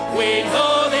We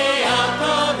know the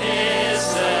outcome is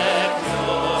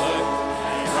secure,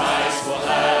 and Christ will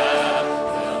have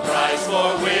the price for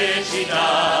which he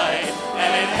died,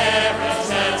 an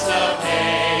inheritance of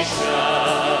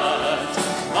nations.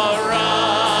 Arise,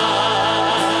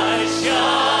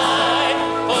 shine,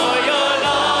 for your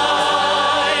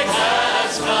light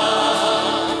has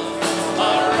come.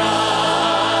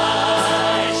 Arise,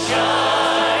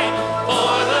 shine,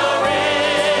 for the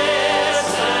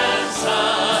risen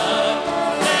sun.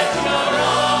 Let your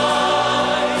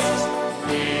eyes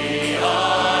be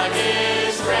on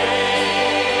his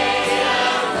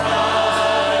radiant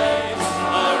light.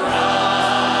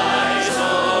 Arise,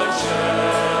 O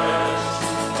church,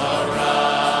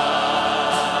 arise.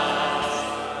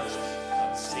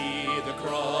 Come see the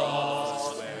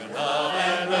cross where love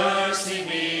and mercy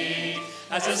meet,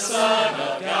 as the Son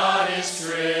of God is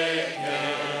stricken.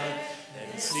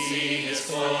 Then see his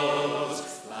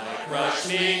foes lie crushed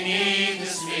beneath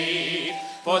his feet,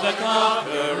 for the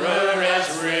conqueror has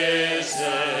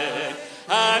risen.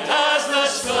 And as the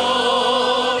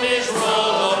stone is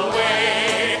rolled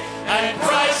away, and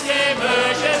Christ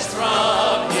emerges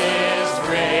from his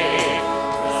grave,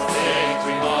 the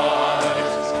victory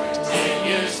march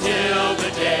continues till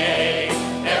the day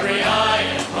every eye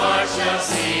and heart shall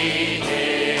see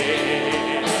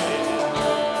him.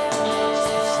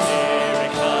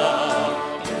 Spirit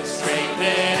come to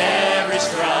strengthen every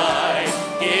stride,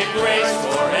 give grace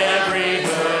for every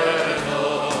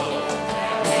hurdle,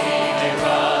 that we may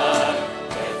run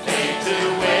with faith to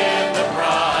win the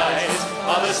prize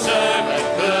of the servant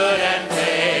good and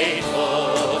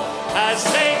faithful. As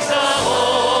saints of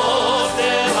old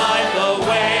still light the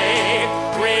way,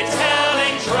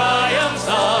 retelling triumphs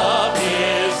of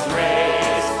his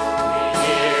grace. We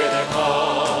hear their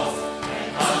call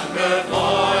and hunger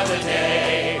for the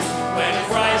day when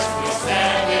Christ will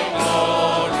stand in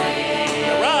glory.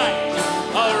 Arise,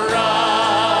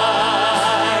 arise,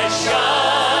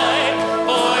 shine,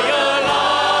 for your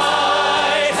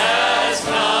light has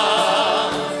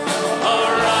come.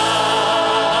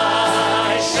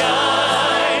 Arise,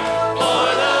 shine, for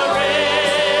the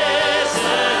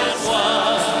risen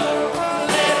one.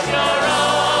 Lift your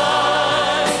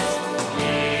eyes,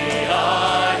 we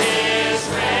are his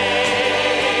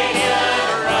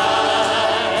radiant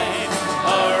light.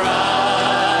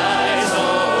 Arise, O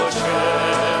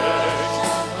church,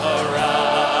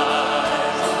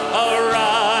 arise,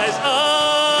 arise,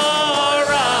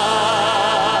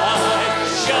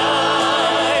 arise,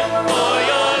 shine, for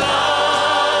your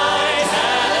light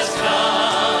has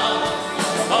come.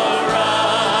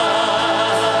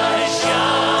 Arise,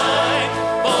 shine,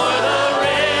 for the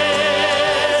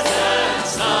risen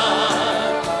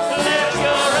sun. Lift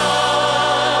your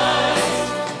eyes,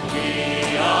 we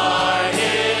are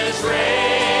his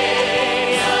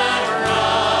radiant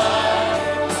light.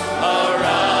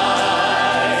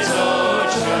 Arise, O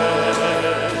church,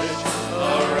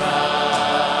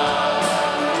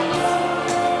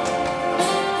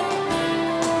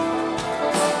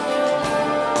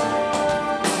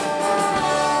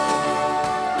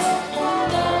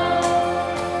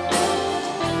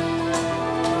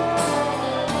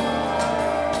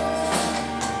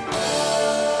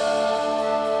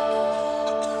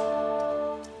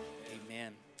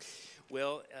 Amen.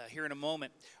 Well, here in a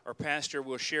moment, our pastor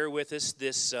will share with us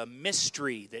this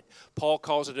mystery that Paul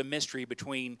calls it a mystery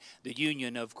between the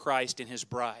union of Christ and his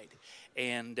bride.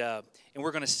 And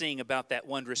we're going to sing about that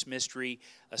wondrous mystery,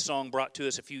 a song brought to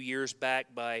us a few years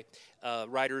back by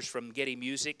writers from Getty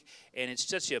Music. And it's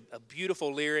such a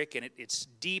beautiful lyric, and it's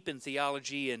deep in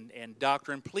theology and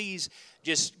doctrine. Please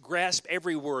just grasp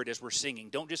every word as we're singing.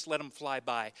 Don't just let them fly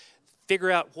by.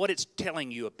 Figure out what it's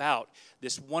telling you about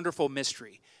this wonderful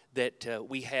mystery that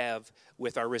we have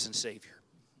with our risen Savior.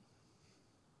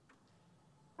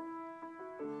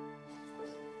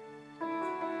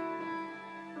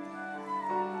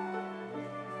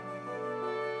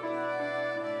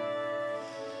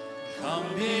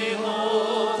 Come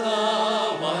behold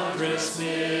the wondrous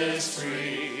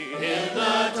mystery in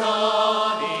the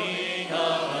dawning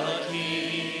of a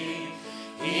King.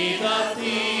 He, the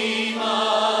theme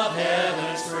of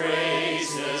heaven's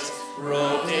praises,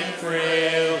 robed in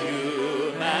frail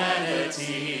humanity.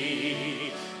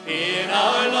 In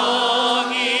our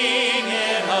longing,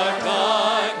 in our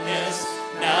darkness,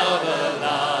 now the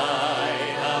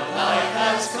light of life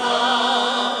has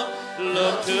come.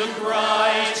 Look to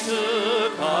Christ who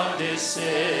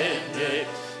condescended,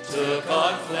 took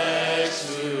on flesh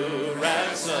to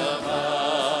ransom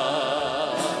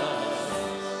us.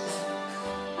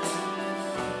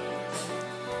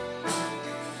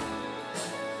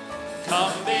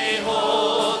 Come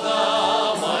behold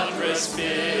the wondrous wondrous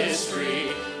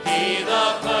mystery, he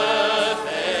the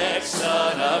perfect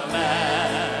Son of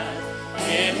Man.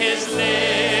 In his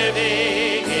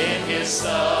living, in his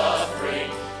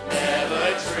suffering,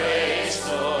 never trace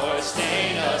nor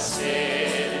stain of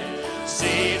sin.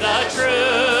 See the true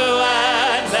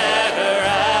and better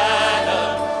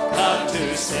Adam come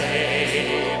to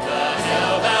save the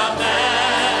hell-bound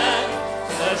man.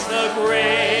 Such the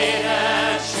great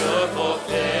and sure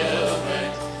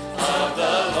fulfillment of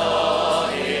the law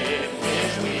in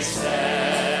which we stand.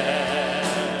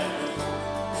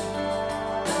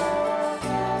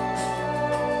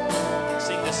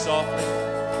 Sing this softly.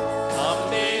 Come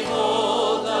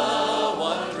behold the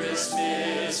wondrous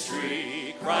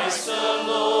mystery, Christ the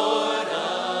Lord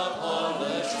upon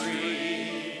the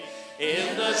tree.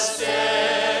 In the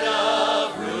stead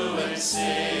of ruined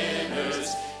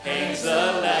sinners hangs the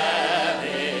Lamb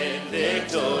in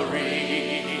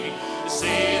victory.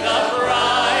 See the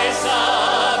price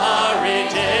of our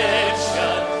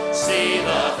redemption, see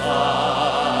the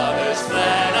Father's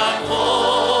plan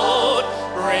unfold,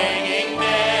 bringing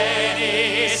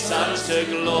many sons to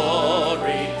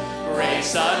glory,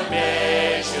 grace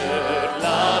unmeasured,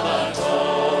 love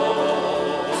untold.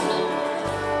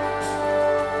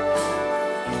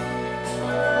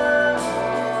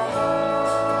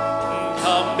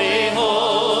 Come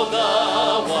behold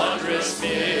the wondrous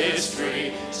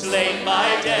mystery, slain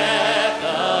by death,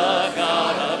 the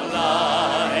God of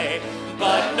life.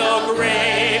 But no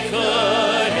grave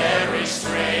could ever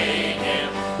restrain him.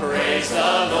 Praise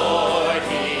the Lord,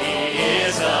 he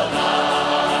is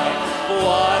alive.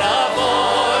 What a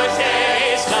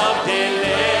foretaste of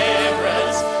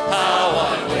deliverance, how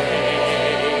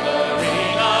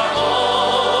unwavering our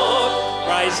hope.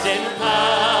 Christ in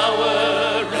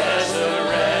power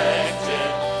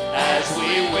resurrected, as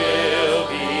we will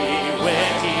be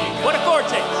when he... What a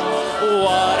foretaste!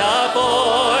 What a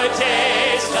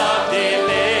foretaste of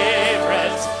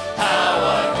deliverance,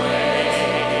 how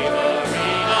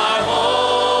unwavering our hope.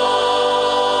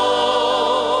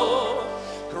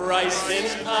 Christ in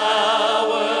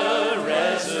power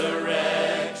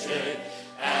resurrected,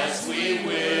 as we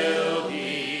will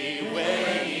be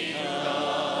when he comes.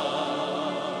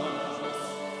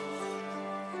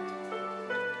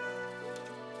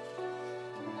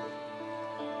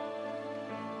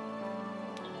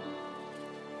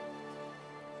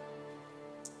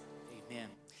 Amen.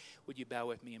 Would you bow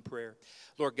with me in prayer?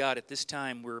 Lord God, at this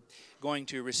time we're going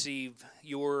to receive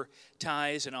your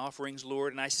tithes and offerings,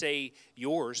 Lord, and I say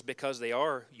yours because they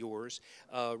are yours.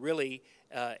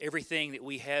 Everything that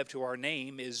we have to our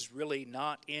name is really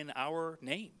not in our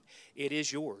name. It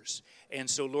is yours. And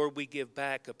so, Lord, we give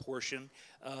back a portion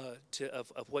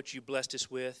of what you blessed us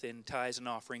with in tithes and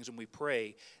offerings, and we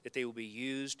pray that they will be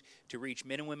used to reach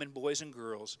men and women, boys and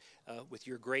girls with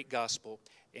your great gospel,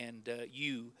 and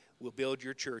you will build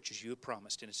your church as you have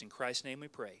promised. And it's in Christ's name we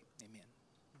pray. Amen.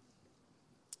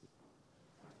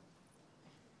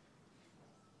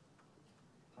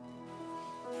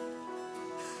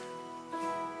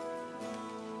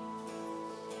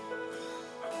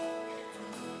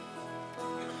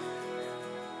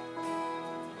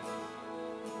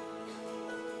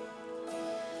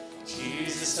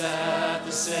 Jesus at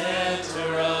the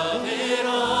center of it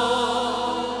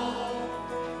all.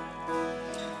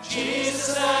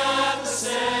 Jesus at the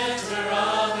center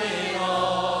of it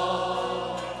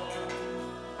all.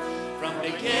 From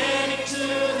beginning to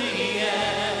the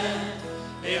end,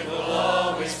 it will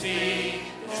always be,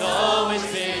 it's always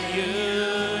been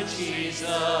you, Jesus.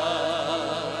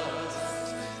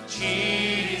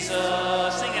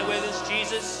 Jesus, sing it with us,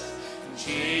 Jesus.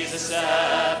 Jesus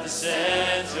at the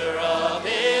center of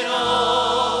it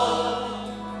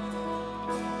all.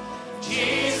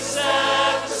 Jesus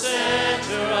at the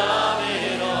center of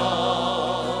it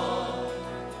all.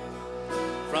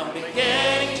 From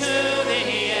beginning to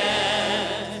the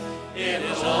end, it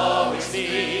will always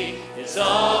be, it's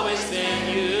always been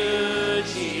you,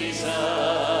 Jesus.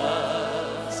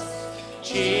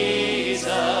 Jesus,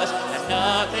 and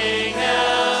nothing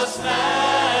else matters.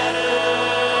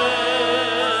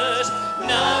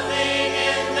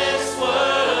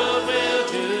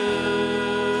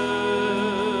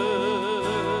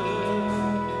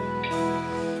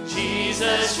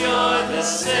 You're the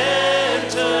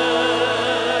center.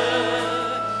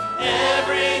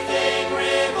 Everything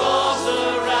revolves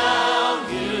around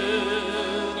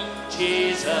you.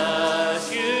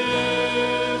 Jesus,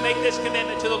 you make this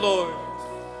commitment to the Lord.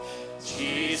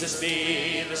 Jesus,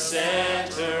 be the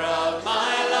center of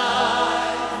my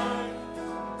life.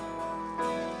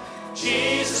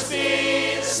 Jesus,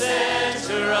 be the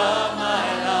center of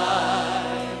my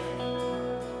life.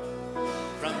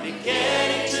 From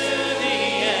beginning to the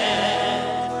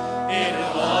end.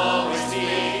 It'll always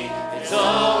be, it's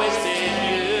always been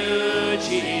you,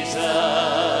 Jesus.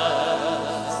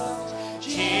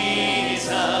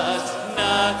 Jesus,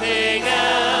 nothing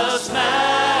else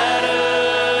matters.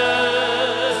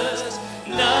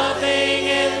 Nothing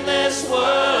in this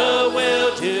world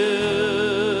will do.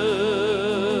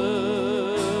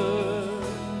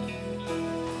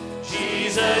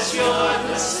 Jesus, you're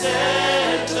the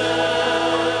center.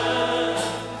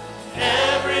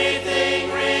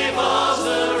 Everything revolves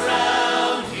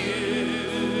around you.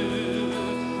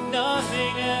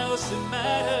 Nothing else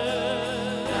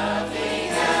matters. Nothing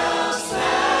else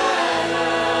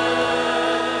matters.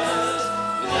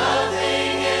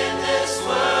 Nothing in this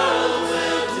world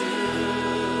will do.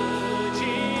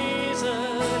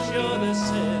 Jesus, you're the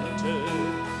center.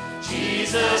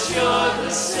 Jesus, you're the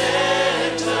center.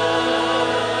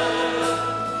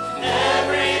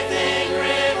 Everything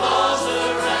revolves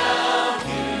around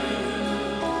you.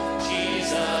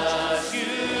 Jesus, you.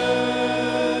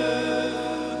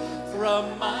 From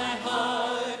my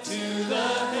heart to the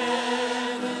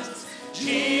heavens,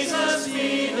 Jesus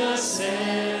be the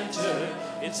center.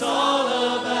 It's all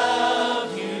about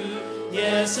you.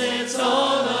 Yes, it's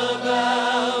all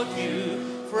about you.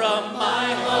 From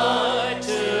my heart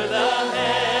to the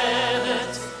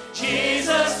heavens,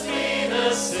 Jesus be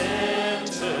the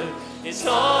center. It's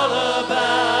all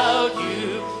about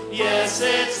you. Yes,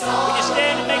 it's all. Will you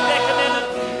stand and make that commitment?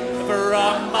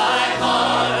 From my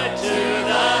heart to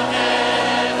the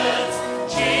heavens,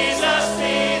 Jesus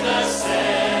be the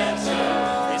center.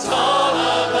 It's all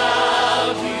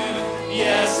about you.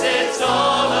 Yes, it's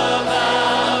all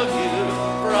about you.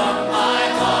 From my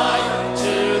heart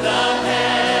to the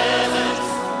heavens,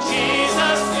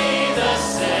 Jesus be the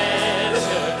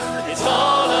center. It's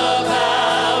all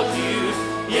about you.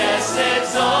 Yes,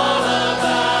 it's all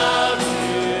about you.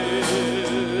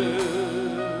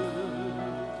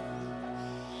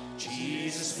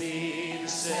 Jesus be the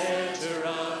center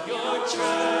of your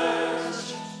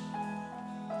church.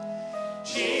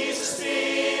 Jesus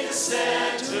be the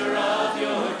center of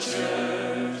your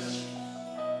church.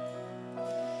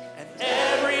 And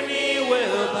every knee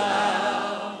will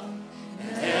bow,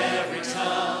 and every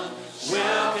tongue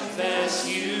will confess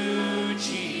you,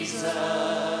 Jesus.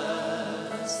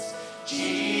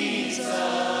 Jesus.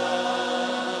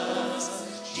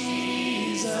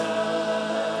 Jesus.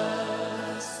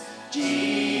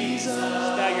 Jesus.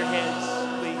 Bow your heads,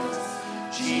 please.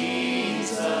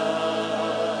 Jesus.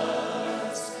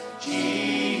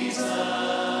 Jesus.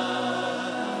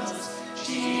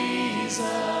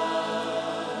 Jesus.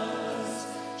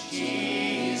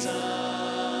 Jesus.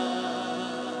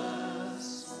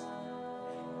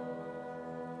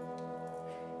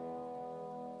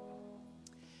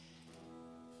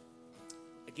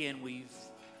 Again, we've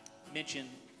mentioned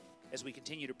as we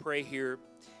continue to pray here,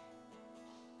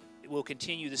 we'll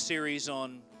continue the series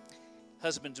on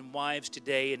husbands and wives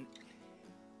today. And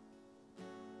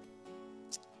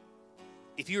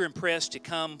if you're impressed to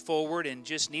come forward and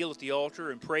just kneel at the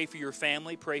altar and pray for your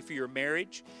family, pray for your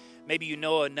marriage, maybe you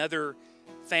know another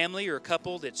family or a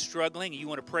couple that's struggling and you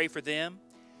want to pray for them,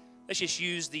 let's just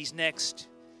use these next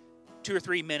 2 or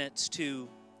 3 minutes to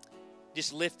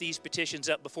just lift these petitions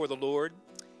up before the Lord.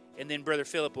 And then Brother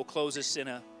Philip will close us in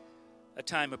a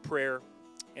time of prayer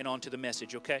and on to the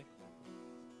message, okay?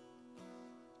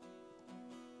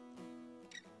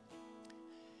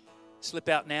 Slip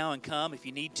out now and come if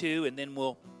you need to, and then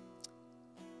we'll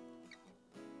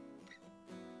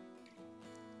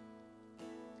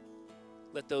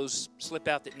let those slip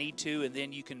out that need to, and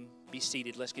then you can be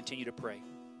seated. Let's continue to pray.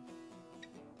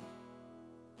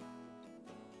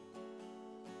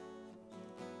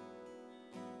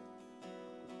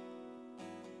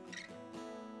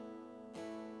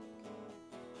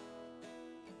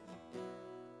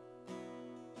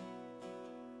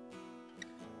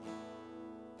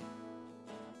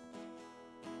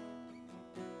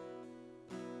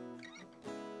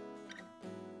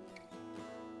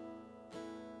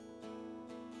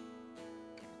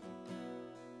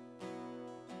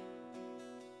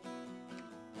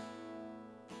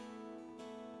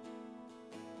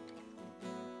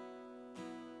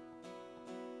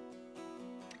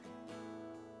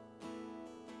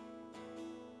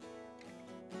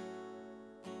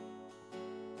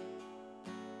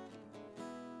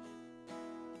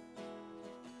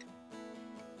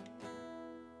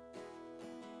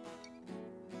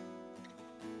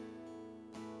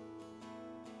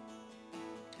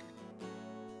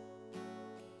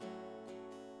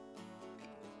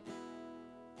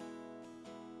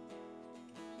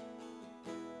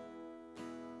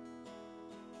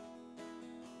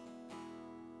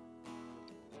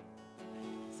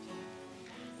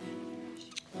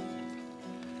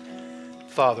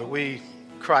 Father, we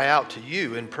cry out to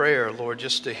you in prayer, Lord,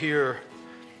 just to hear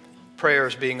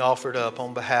prayers being offered up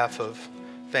on behalf of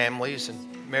families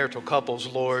and marital couples.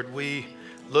 Lord, we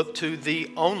look to the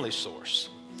only source.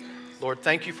 Lord,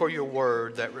 thank you for your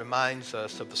word that reminds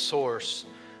us of the source,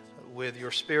 with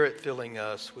your Spirit filling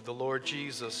us, with the Lord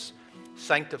Jesus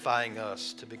sanctifying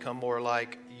us to become more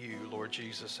like you, Lord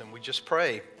Jesus. And we just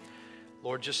pray,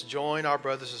 Lord, just join our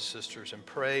brothers and sisters and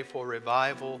pray for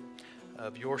revival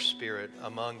of your Spirit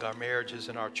among our marriages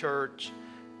in our church.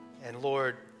 And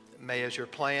Lord, may, as your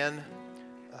plan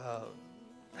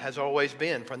has always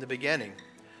been from the beginning,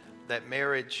 that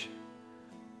marriage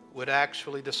would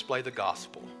actually display the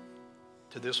gospel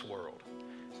to this world.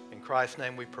 In Christ's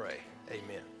name we pray.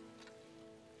 Amen.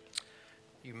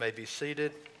 You may be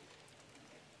seated.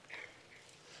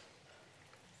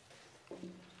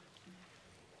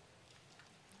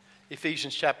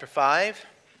 Ephesians chapter 5,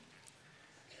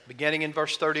 beginning in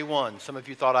verse 31. Some of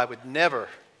you thought I would never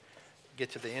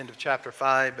get to the end of chapter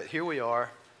 5, but here we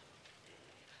are.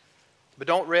 But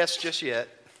don't rest just yet.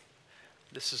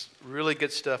 This is really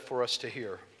good stuff for us to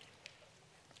hear.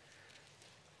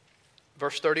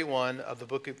 Verse 31 of the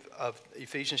book of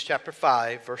Ephesians chapter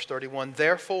 5, verse 31.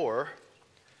 Therefore,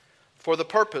 for the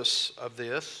purpose of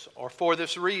this, or for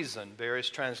this reason, various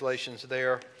translations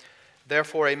there,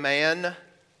 therefore a man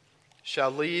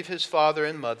shall leave his father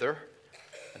and mother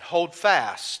and hold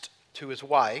fast to his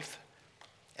wife,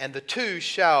 and the two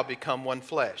shall become one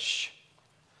flesh.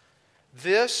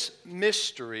 This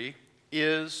mystery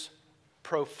is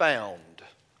profound.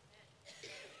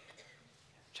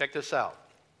 Check this out.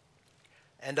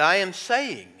 And I am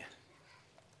saying,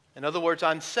 in other words,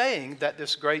 I'm saying that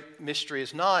this great mystery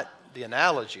is not the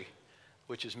analogy,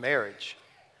 which is marriage,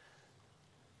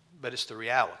 but it's the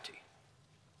reality.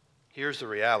 Here's the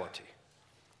reality.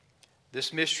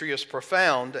 This mystery is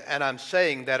profound, and I'm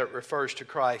saying that it refers to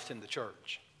Christ in the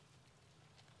church.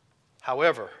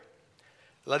 However,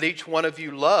 let each one of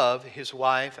you love his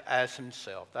wife as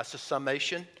himself. That's a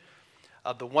summation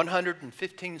of the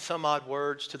 115 some odd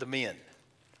words to the men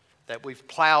that we've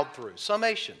plowed through.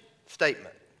 Summation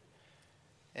statement.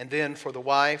 And then for the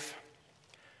wife,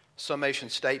 summation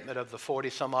statement of the 40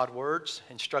 some odd words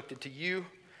instructed to you.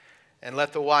 And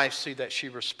let the wife see that she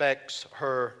respects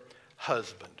her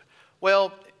husband.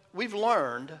 Well, we've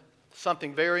learned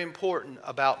something very important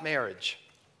about marriage.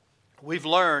 We've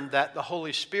learned that the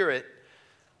Holy Spirit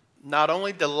not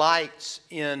only delights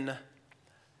in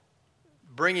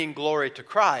bringing glory to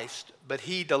Christ, but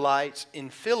he delights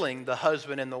in filling the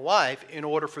husband and the wife in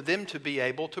order for them to be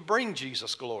able to bring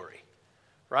Jesus glory.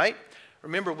 Right?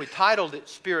 Remember, we titled it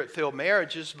Spirit-Filled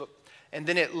Marriages, and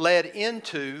then it led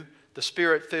into the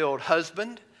Spirit-Filled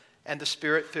husband and the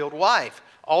Spirit-Filled wife.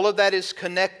 All of that is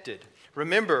connected.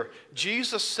 Remember,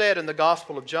 Jesus said in the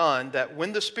Gospel of John that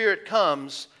when the Spirit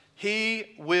comes,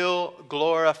 he will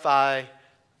glorify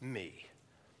me.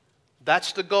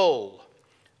 That's the goal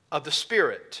of the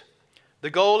Spirit.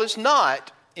 The goal is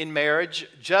not in marriage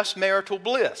just marital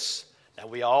bliss. Now,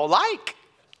 we all like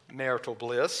marital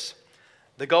bliss.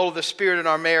 The goal of the Spirit in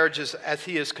our marriages, as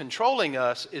he is controlling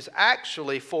us, is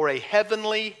actually for a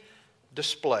heavenly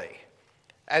display.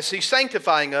 As he's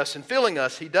sanctifying us and filling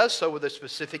us, he does so with a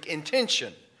specific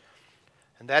intention.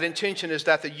 And that intention is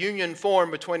that the union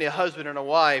formed between a husband and a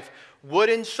wife would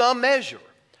in some measure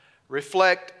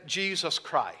reflect Jesus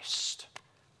Christ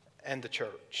and the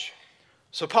church.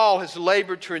 So Paul has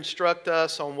labored to instruct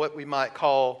us on what we might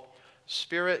call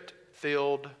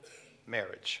Spirit-filled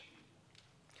marriage.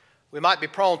 We might be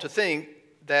prone to think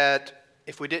that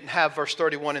if we didn't have verse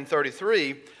 31 and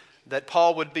 33, that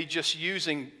Paul would be just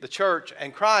using the church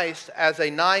and Christ as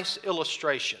a nice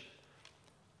illustration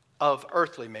of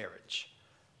earthly marriage.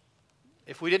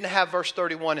 If we didn't have verse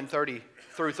 31 and 30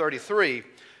 through 33,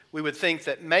 we would think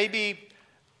that maybe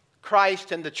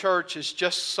Christ and the church is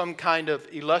just some kind of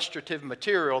illustrative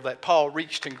material that Paul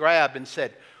reached and grabbed and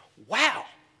said, wow,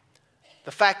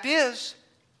 the fact is,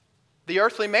 the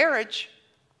earthly marriage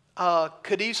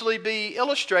could easily be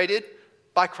illustrated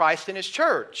by Christ and his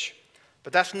church.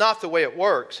 But that's not the way it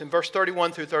works. In verse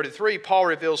 31 through 33, Paul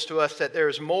reveals to us that there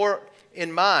is more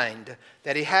in mind,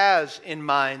 that he has in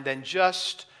mind, than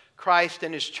just Christ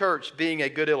and his church being a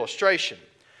good illustration.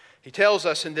 He tells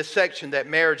us in this section that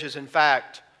marriage is in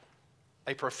fact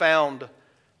a profound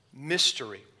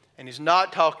mystery. And he's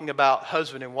not talking about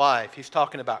husband and wife. He's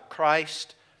talking about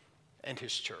Christ and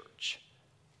his church.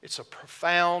 It's a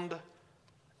profound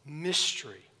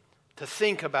mystery to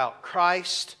think about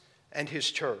Christ and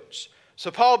his church. So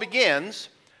Paul begins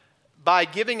by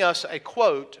giving us a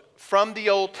quote from the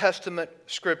Old Testament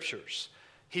scriptures.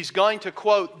 He's going to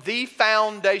quote the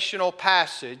foundational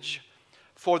passage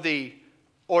for the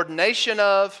ordination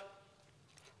of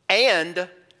and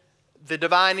the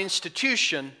divine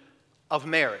institution of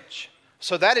marriage.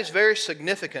 So that is very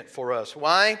significant for us.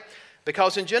 Why?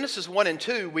 Because in Genesis 1 and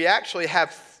 2, we actually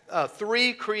have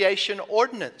 3 creation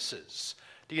ordinances.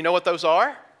 Do you know what those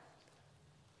are?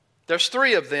 There's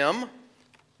 3 of them.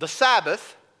 The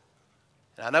Sabbath,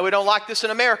 and I know we don't like this in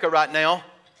America right now,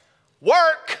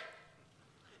 work.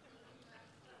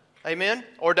 Amen?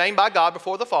 Ordained by God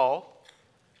before the fall.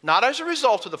 Not as a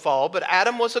result of the fall, but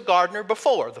Adam was a gardener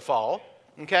before the fall.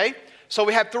 Okay? So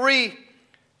we have 3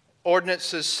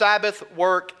 ordinances: Sabbath,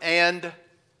 work, and,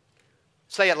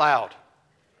 say it loud,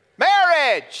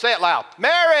 marriage. Say it loud,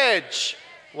 marriage.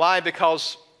 Why?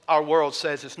 Because our world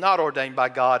says it's not ordained by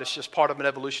God. It's just part of an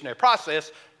evolutionary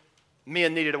process.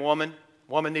 Men needed a woman.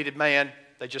 Woman needed man.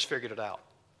 They just figured it out.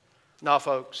 No,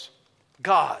 folks.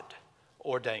 God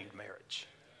ordained marriage.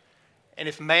 And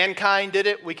if mankind did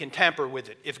it, we can tamper with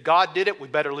it. If God did it, we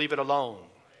better leave it alone.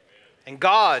 And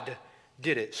God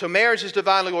did it. So marriage is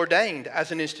divinely ordained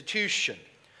as an institution.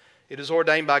 It is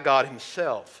ordained by God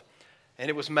himself. And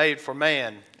it was made for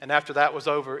man. And after that was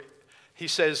over, he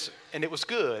says, and it was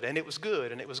good, and it was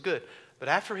good, and it was good. But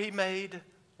after he made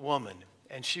woman,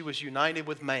 and she was united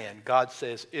with man, God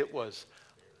says it was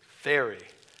very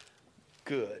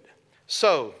good.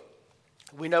 So,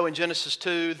 we know in Genesis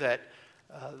 2 that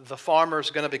the farmer is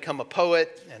going to become a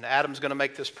poet, and Adam's going to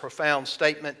make this profound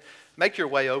statement. Make your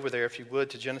way over there, if you would,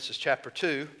 to Genesis chapter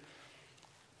 2.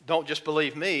 Don't just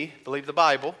believe me, believe the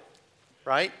Bible,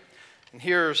 right? And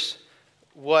here's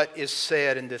what is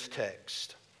said in this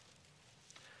text.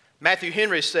 Matthew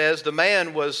Henry says, the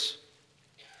man was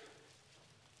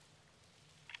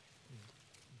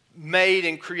made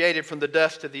and created from the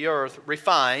dust of the earth,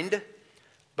 refined,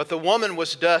 but the woman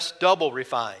was dust double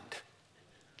refined.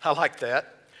 I like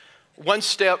that. One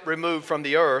step removed from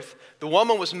the earth. The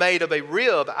woman was made of a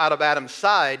rib out of Adam's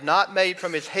side, not made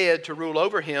from his head to rule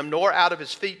over him, nor out of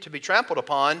his feet to be trampled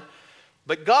upon.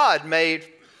 But God made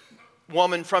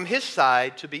woman from his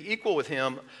side to be equal with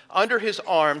him, under his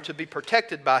arm to be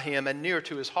protected by him, and near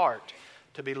to his heart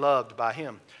to be loved by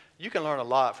him. You can learn a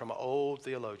lot from old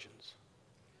theologians.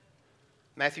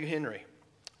 Matthew Henry.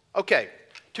 Okay,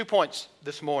 2 points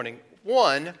this morning.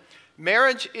 1,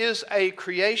 marriage is a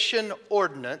creation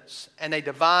ordinance and a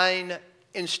divine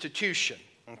institution.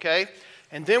 Okay?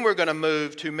 And then we're going to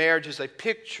move to marriage as a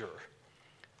picture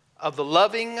of the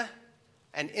loving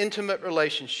and intimate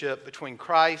relationship between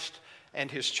Christ and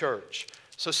his church.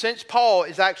 So since Paul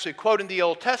is actually quoting the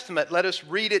Old Testament, let us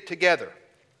read it together.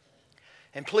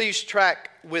 And please track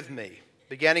with me,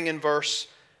 beginning in verse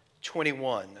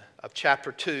 21 of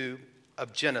chapter 2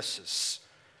 of Genesis.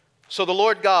 So the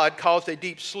Lord God caused a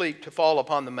deep sleep to fall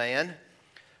upon the man,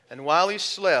 and while he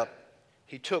slept,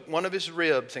 he took one of his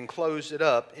ribs and closed it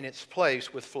up in its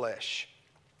place with flesh.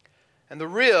 And the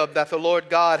rib that the Lord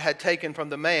God had taken from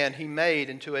the man, he made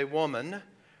into a woman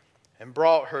and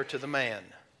brought her to the man.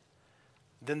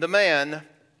 Then the man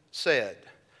said,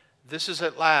 "This is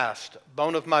at last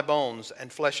bone of my bones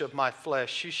and flesh of my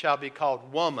flesh. She shall be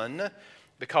called woman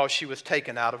because she was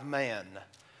taken out of man."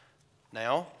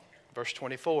 Now, verse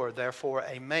 24, therefore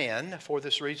for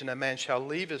this reason a man shall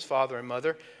leave his father and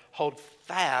mother, hold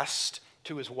fast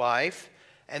to his wife,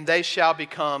 and they shall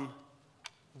become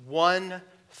one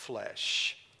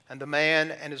flesh. And the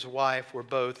man and his wife were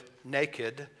both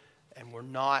naked and were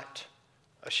not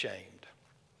ashamed.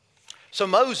 So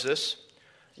Moses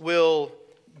will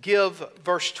give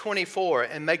verse 24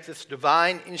 and make this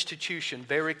divine institution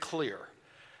very clear,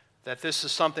 that this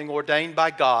is something ordained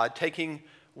by God, taking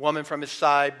woman from his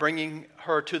side, bringing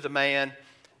her to the man,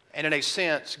 and in a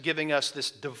sense giving us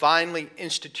this divinely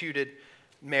instituted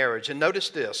marriage. And notice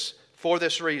this, for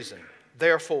this reason,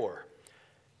 therefore,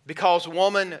 because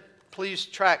woman, please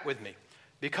track with me,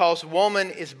 because woman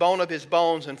is bone of his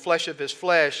bones and flesh of his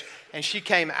flesh, and she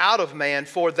came out of man,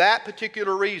 for that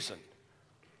particular reason,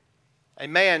 a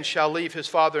man shall leave his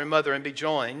father and mother and be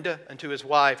joined unto his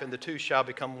wife, and the two shall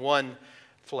become one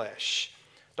flesh.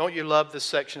 Don't you love this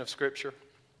section of Scripture?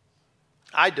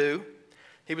 I do.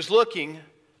 He was looking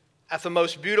at the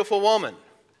most beautiful woman.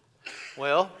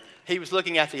 Well, he was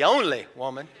looking at the only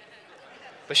woman,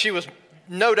 but she was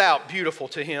no doubt beautiful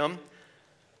to him.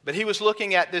 But he was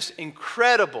looking at this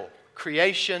incredible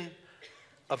creation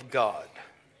of God.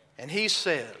 And he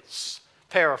says,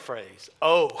 paraphrase,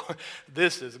 oh,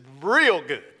 this is real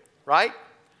good, right?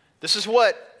 This is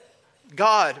what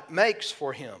God makes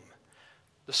for him.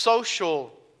 The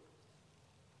social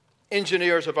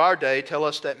engineers of our day tell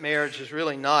us that marriage is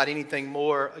really not anything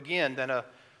more, again, than an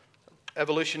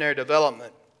evolutionary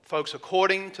development. Folks,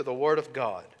 according to the Word of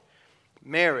God,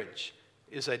 marriage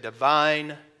is a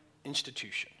divine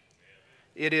institution.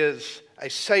 It is a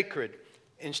sacred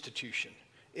institution.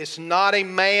 It's not a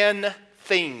man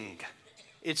thing.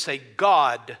 It's a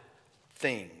God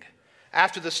thing.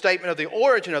 After the statement of the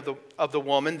origin of the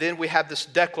woman, then we have this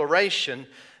declaration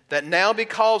that now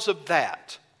because of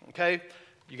that, okay,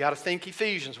 you got to think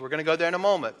Ephesians. We're going to go there in a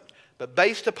moment. But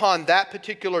based upon that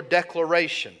particular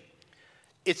declaration,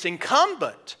 it's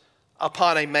incumbent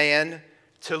upon a man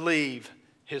to leave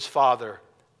his father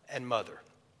and mother.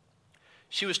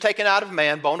 She was taken out of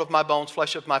man, bone of my bones,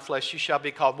 flesh of my flesh. She shall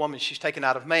be called woman. She's taken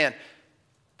out of man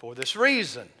for this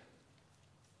reason.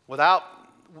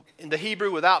 In the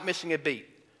Hebrew, without missing a beat.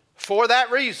 For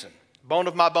that reason, bone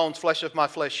of my bones, flesh of my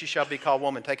flesh, she shall be called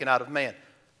woman, taken out of man.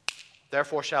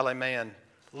 Therefore shall a man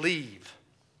leave.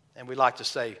 And we like to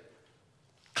say,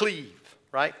 cleave,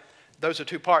 right? Those are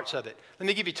two parts of it. Let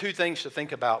me give you two things to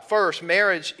think about. First,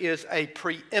 marriage is a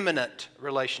preeminent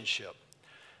relationship.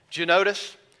 Did you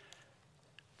notice?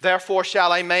 Therefore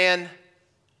shall a man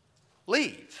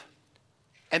leave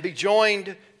and be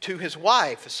joined to his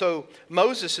wife. So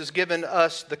Moses has given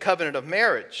us the covenant of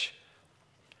marriage.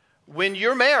 When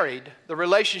you're married, the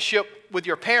relationship with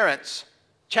your parents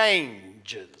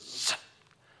changes,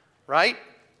 right?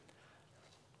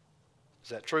 Is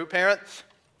that true, parents?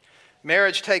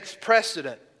 Marriage takes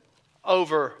precedent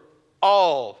over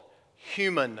all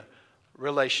human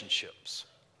relationships.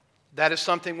 That is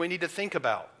something we need to think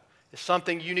about. It's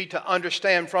something you need to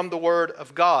understand from the Word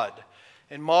of God.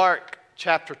 In Mark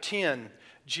chapter 10,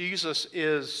 Jesus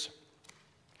is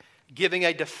giving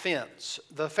a defense.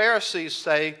 The Pharisees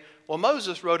say, well,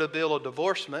 Moses wrote a bill of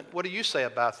divorcement. What do you say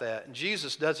about that? And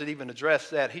Jesus doesn't even address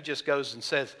that. He just goes and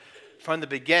says, from the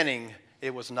beginning,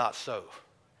 it was not so.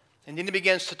 And then he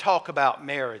begins to talk about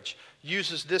marriage,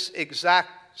 uses this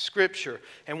exact scripture.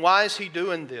 And why is he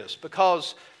doing this?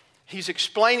 Because he's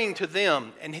explaining to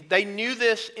them, and they knew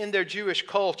this in their Jewish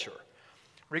culture,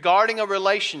 regarding a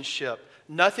relationship,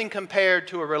 nothing compared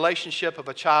to a relationship of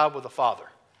a child with a father.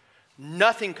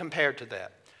 Nothing compared to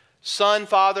that. Son,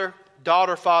 father,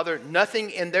 daughter, father,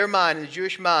 nothing in their mind, in the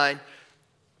Jewish mind,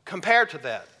 compared to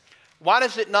that. Why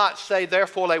does it not say,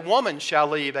 therefore, a woman shall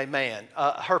leave a man,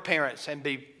 her parents, and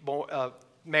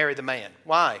marry the man?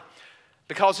 Why?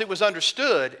 Because it was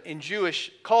understood in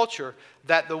Jewish culture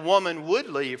that the woman would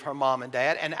leave her mom and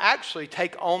dad and actually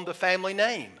take on the family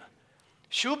name.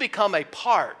 She will become a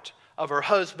part of her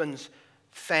husband's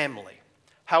family.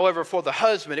 However, for the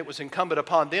husband, it was incumbent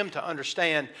upon them to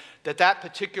understand that that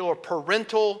particular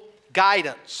parental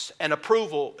guidance and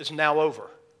approval is now over.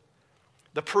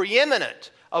 The preeminent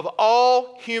of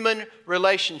all human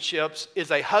relationships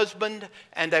is a husband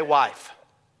and a wife.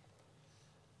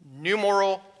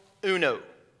 Numero uno.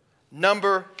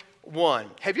 Number one.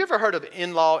 Have you ever heard of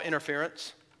in-law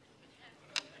interference?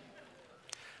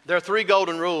 There are 3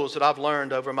 golden rules that I've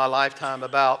learned over my lifetime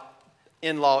about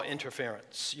in-law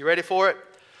interference. You ready for it?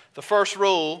 The first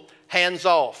rule, hands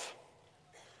off.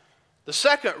 The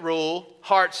second rule,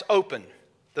 hearts open.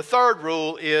 The third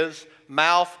rule is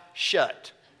mouth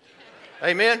shut.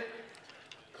 Amen?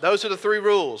 Those are the 3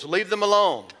 rules. Leave them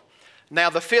alone. Now,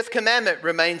 the 5th commandment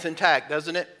remains intact,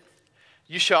 doesn't it?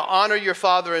 You shall honor your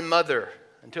father and mother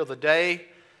until the day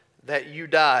that you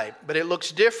die. But it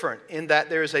looks different in that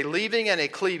there is a leaving and a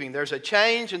cleaving. There's a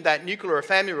change in that nuclear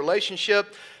family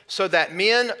relationship so that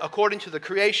men, according to the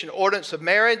creation ordinance of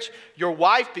marriage, your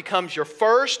wife becomes your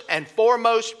first and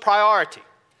foremost priority,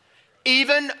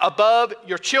 even above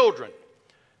your children.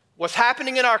 What's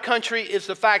happening in our country is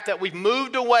the fact that we've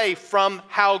moved away from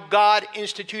how God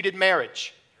instituted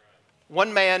marriage.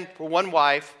 One man for one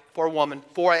wife, for a woman,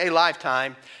 for a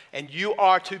lifetime, and you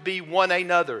are to be one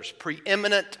another's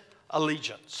preeminent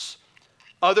allegiance.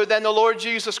 Other than the Lord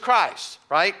Jesus Christ,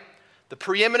 right? The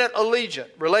preeminent allegiant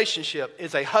relationship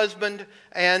is a husband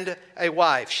and a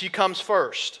wife. She comes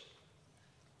first.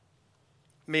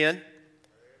 Men,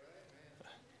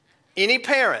 any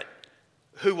parent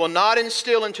who will not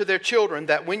instill into their children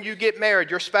that when you get married,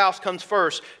 your spouse comes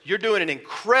first, you're doing an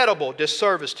incredible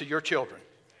disservice to your children.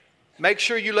 Make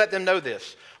sure you let them know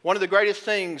this. One of the greatest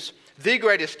things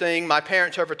my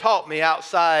parents ever taught me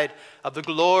outside of the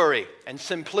glory and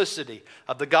simplicity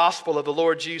of the gospel of the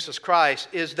Lord Jesus Christ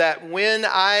is that when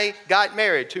I got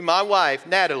married to my wife,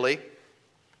 Natalie,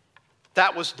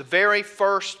 that was the very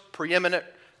first preeminent,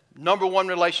 number one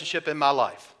relationship in my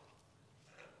life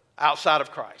outside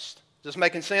of Christ. Is this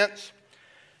making sense?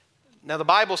 Now, the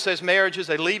Bible says marriage is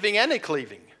a leaving and a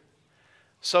cleaving.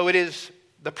 So it is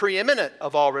the preeminent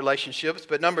of all relationships.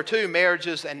 But number 2, marriage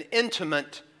is an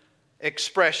intimate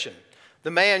expression.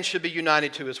 The man should be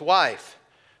united to his wife.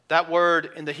 That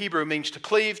word in the Hebrew means to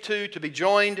cleave to be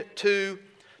joined to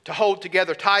hold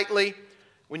together tightly.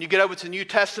 When you get over to the New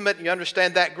Testament and you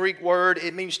understand that Greek word,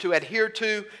 it means to adhere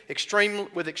to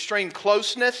with extreme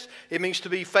closeness. It means to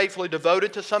be faithfully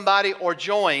devoted to somebody or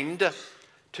joined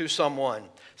to someone.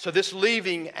 So this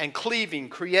leaving and cleaving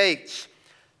creates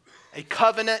a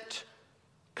covenant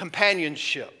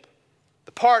companionship.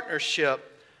 The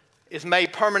partnership is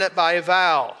made permanent by a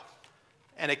vow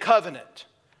and a covenant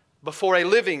before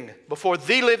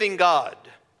the living God.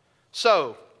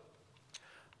 So,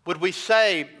 would we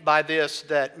say by this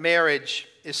that marriage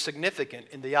is significant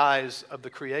in the eyes of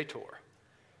the Creator?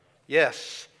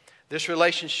 Yes. This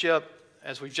relationship,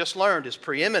 as we've just learned, is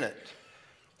preeminent.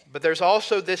 But there's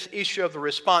also this issue of the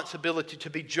responsibility to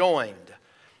be joined.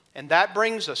 And that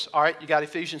brings us, all right, you got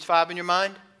Ephesians 5 in your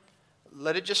mind?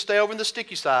 Let it just stay over in the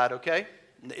sticky side, okay?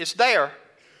 It's there.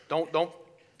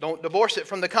 Don't divorce it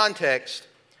from the context.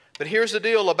 But here's the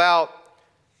deal about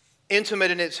intimate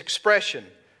in its expression.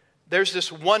 There's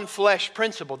this one flesh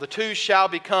principle. The two shall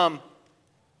become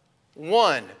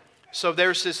one. So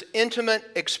there's this intimate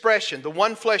expression. The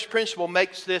one flesh principle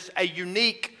makes this a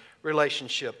unique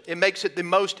relationship. It makes it the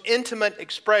most intimate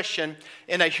expression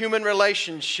in a human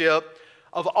relationship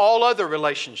of all other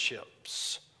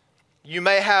relationships. You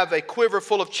may have a quiver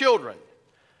full of children,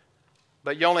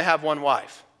 but you only have one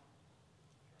wife.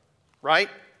 Right?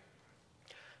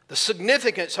 The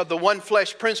significance of the one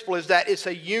flesh principle is that it's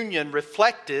a union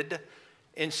reflected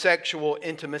in sexual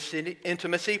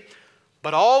intimacy,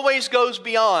 but always goes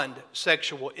beyond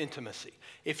sexual intimacy.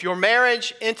 If your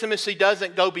marriage intimacy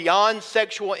doesn't go beyond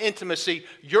sexual intimacy,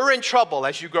 you're in trouble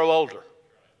as you grow older.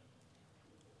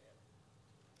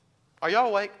 Are y'all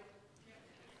awake?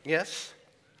 Yes?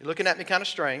 You're looking at me kind of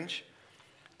strange.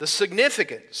 The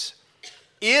significance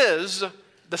is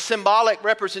the symbolic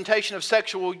representation of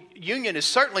sexual union is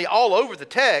certainly all over the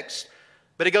text,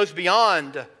 but it goes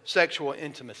beyond sexual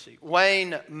intimacy.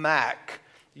 Wayne Mack,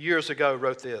 years ago,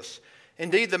 wrote this.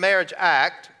 Indeed, the marriage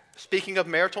act, speaking of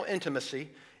marital intimacy,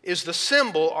 is the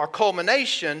symbol or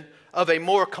culmination of a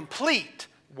more complete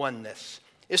oneness.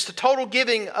 It's the total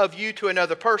giving of you to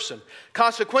another person.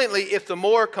 Consequently, if the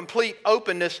more complete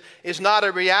openness is not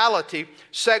a reality,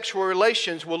 sexual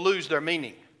relations will lose their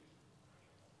meaning.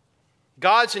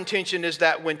 God's intention is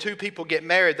that when two people get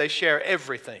married, they share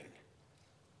everything.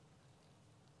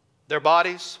 Their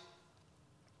bodies,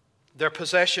 their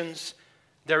possessions,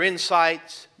 their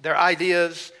insights, their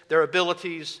ideas, their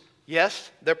abilities,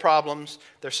 yes, their problems,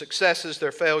 their successes,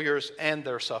 their failures, and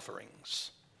their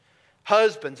sufferings.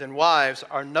 Husbands and wives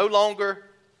are no longer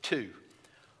two,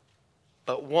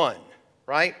 but one,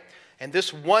 right? And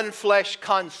this one flesh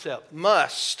concept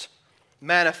must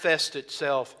manifest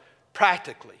itself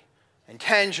practically and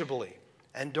tangibly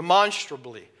and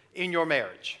demonstrably in your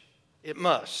marriage. It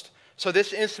must. So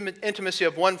this intimacy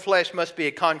of one flesh must be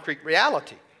a concrete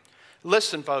reality.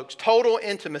 Listen, folks, total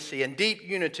intimacy and deep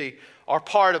unity are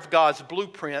part of God's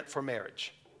blueprint for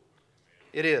marriage.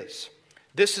 It is.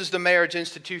 This is the marriage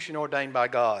institution ordained by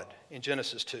God in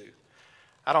Genesis 2.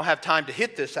 I don't have time to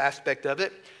hit this aspect of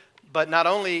it, but not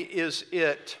only is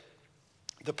it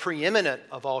the preeminent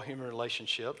of all human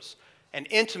relationships and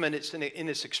intimate in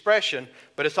its expression,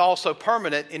 but it's also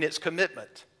permanent in its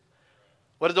commitment.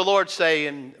 What did the Lord say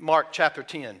in Mark chapter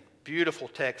 10? Beautiful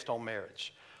text on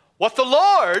marriage. What the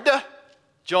Lord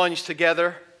joins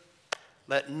together,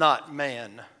 let not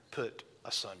man put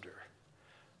asunder.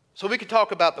 So we could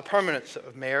talk about the permanence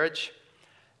of marriage.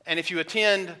 And if you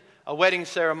attend a wedding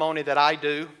ceremony that I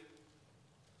do,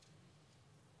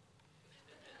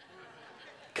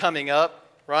 coming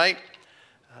up, right?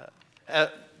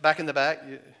 Back in the back,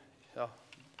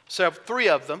 so 3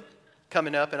 of them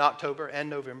coming up in October and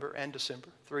November and December,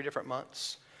 3 different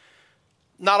months.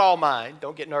 Not all mine.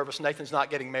 Don't get nervous. Nathan's not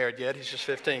getting married yet. He's just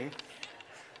 15,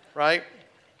 right?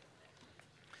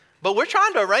 But we're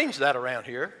trying to arrange that around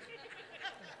here.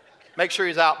 Make sure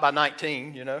he's out by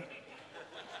 19, you know.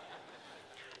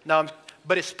 No,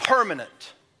 but it's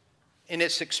permanent in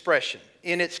its expression,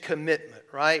 in its commitment,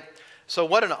 right? So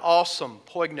what an awesome,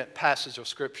 poignant passage of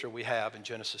Scripture we have in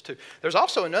Genesis 2. There's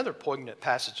also another poignant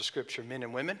passage of Scripture, men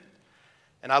and women,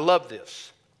 and I love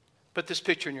this. Put this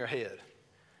picture in your head.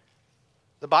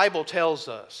 The Bible tells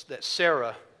us that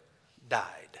Sarah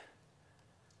died.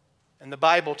 And the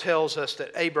Bible tells us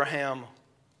that Abraham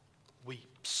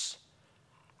weeps.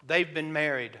 They've been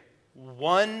married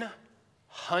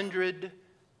 100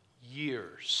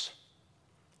 years.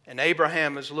 And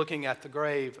Abraham is looking at the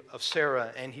grave of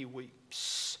Sarah and he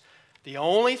weeps. The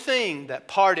only thing that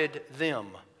parted them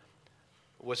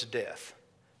was death.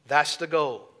 That's the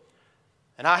goal.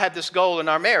 And I have this goal in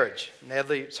our marriage.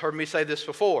 Natalie heard me say this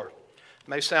before. It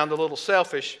may sound a little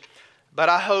selfish, but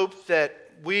I hope that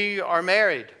we are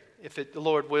married, if the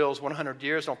Lord wills, 100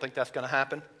 years. I don't think that's going to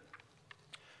happen.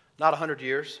 Not 100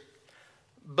 years.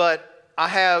 But I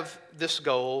have this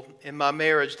goal in my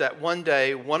marriage that one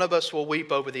day one of us will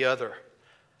weep over the other,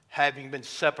 having been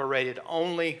separated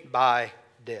only by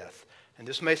death. And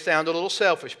this may sound a little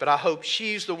selfish, but I hope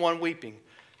she's the one weeping,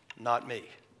 not me.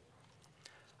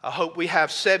 I hope we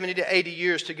have 70 to 80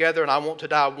 years together, and I want to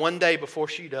die one day before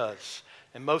she does.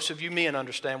 And most of you men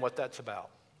understand what that's about.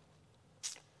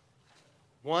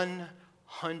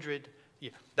 100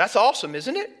 years. That's awesome,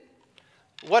 isn't it?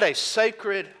 What a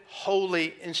sacred,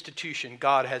 holy institution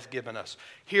God has given us.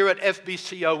 Here at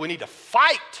FBCO, we need to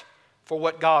fight for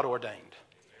what God ordained.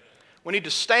 We need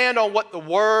to stand on what the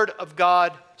Word of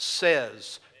God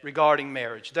says regarding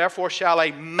marriage. Therefore shall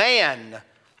a man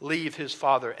leave his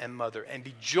father and mother and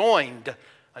be joined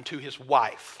unto his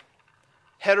wife.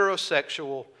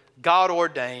 Heterosexual,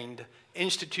 God-ordained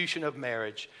institution of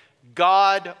marriage.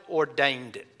 God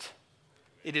ordained it.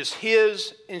 It is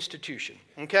His institution.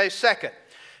 Okay, second,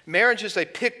 marriage is a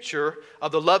picture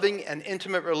of the loving and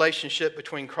intimate relationship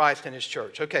between Christ and His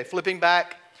church. Okay, flipping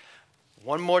back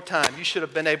one more time. You should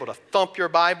have been able to thump your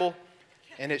Bible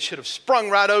and it should have sprung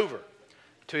right over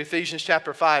to Ephesians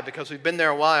chapter 5 because we've been there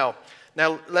a while.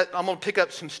 Now, I'm going to pick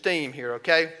up some steam here,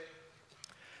 okay?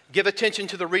 Give attention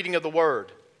to the reading of the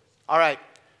Word. All right,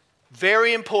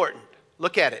 very important.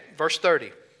 Look at it, verse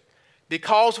 30.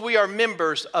 Because we are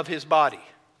members of His body.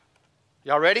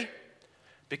 Y'all ready?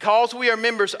 Because we are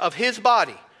members of His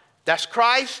body. That's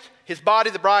Christ, His body,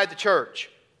 the bride, the church.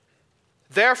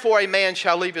 Therefore, a man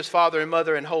shall leave his father and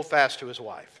mother and hold fast to his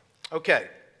wife. Okay.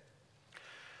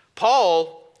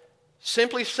 Paul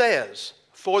simply says,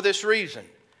 for this reason.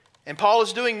 And Paul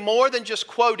is doing more than just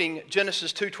quoting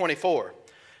Genesis 2:24.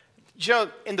 You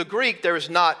know, in the Greek, there is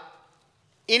not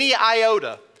any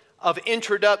iota of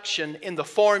introduction in the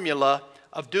formula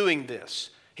of doing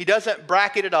this. He doesn't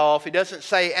bracket it off. He doesn't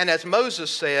say, and as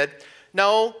Moses said.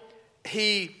 No,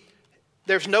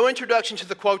 there's no introduction to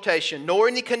the quotation, nor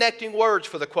any connecting words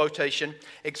for the quotation,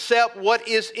 except what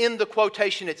is in the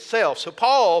quotation itself. So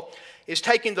Paul is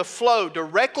taking the flow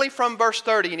directly from verse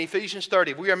 30 in Ephesians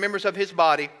 30. We are members of His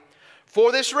body.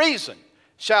 For this reason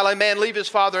shall a man leave his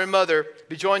father and mother,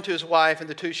 be joined to his wife, and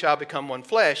the two shall become one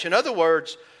flesh. In other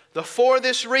words, the for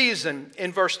this reason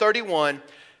in verse 31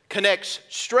 connects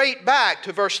straight back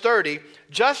to verse 30,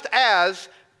 just as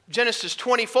Genesis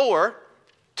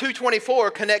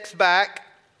 2:24 connects back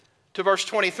to verse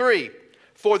 23.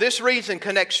 For this reason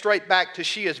connects straight back to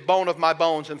she is bone of my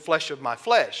bones and flesh of my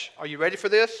flesh. Are you ready for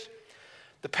this?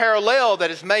 The parallel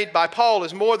that is made by Paul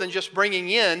is more than just bringing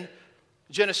in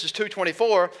Genesis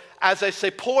 2:24 as a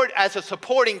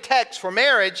supporting text for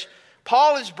marriage.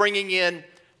 Paul is bringing in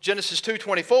Genesis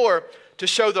 2:24 to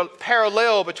show the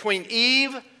parallel between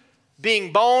Eve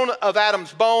being bone of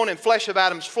Adam's bone and flesh of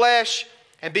Adam's flesh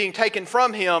and being taken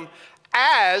from him,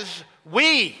 as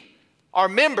we are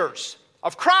members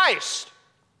of Christ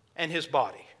and His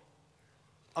body.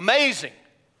 Amazing.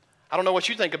 I don't know what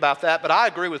you think about that, but I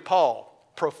agree with Paul.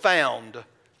 Profound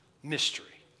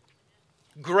mystery.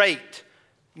 Great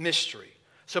mystery.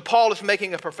 So Paul is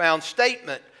making a profound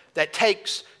statement that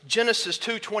takes Genesis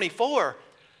 2:24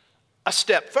 a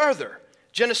step further.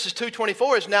 Genesis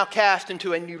 2:24 is now cast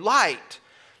into a new light.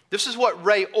 This is what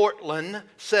Ray Ortlund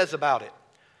says about it.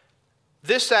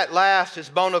 This at last is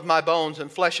bone of my bones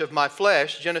and flesh of my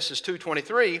flesh, Genesis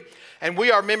 2:23, and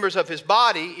we are members of His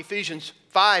body, Ephesians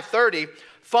 5:30,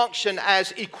 function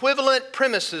as equivalent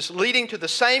premises leading to the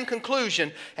same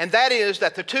conclusion, and that is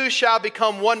that the two shall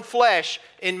become one flesh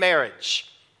in marriage.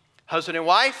 Husband and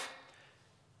wife,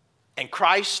 and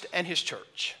Christ and His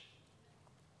church.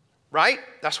 Right?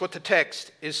 That's what the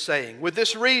text is saying. With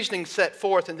this reasoning set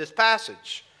forth in this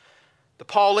passage, the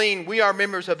Pauline, we are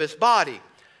members of His body,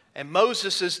 and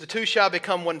Moses' the two shall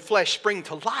become one flesh spring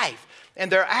to life.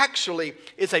 And there actually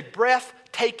is a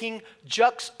breathtaking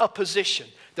juxtaposition.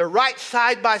 They're right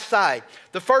side by side.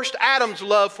 The first Adam's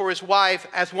love for his wife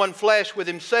as one flesh with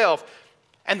himself.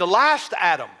 And the last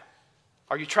Adam.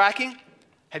 Are you tracking?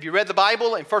 Have you read the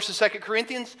Bible in 1st and 2nd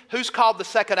Corinthians? Who's called the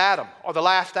second Adam or the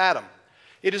last Adam?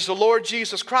 It is the Lord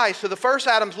Jesus Christ. So the first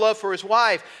Adam's love for his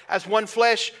wife as one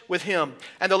flesh with him,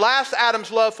 and the last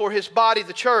Adam's love for his body,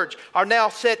 the church, are now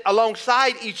set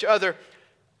alongside each other.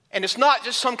 And it's not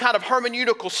just some kind of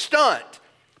hermeneutical stunt.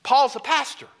 Paul's a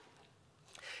pastor.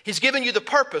 He's given you the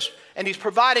purpose, and he's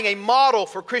providing a model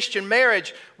for Christian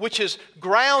marriage, which is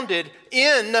grounded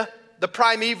in the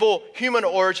primeval human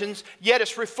origins, yet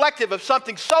it's reflective of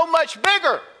something so much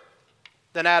bigger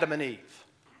than Adam and Eve.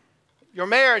 Your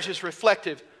marriage is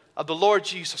reflective of the Lord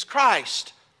Jesus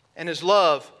Christ and His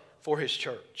love for His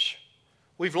church.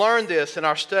 We've learned this in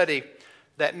our study,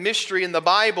 that mystery in the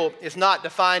Bible is not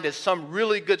defined as some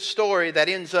really good story that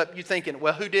ends up you thinking,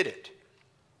 well, who did it?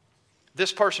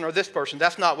 This person or this person.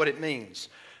 That's not what it means.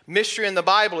 Mystery in the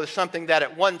Bible is something that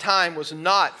at one time was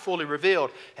not fully revealed,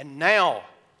 and now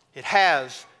it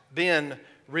has been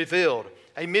revealed.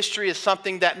 A mystery is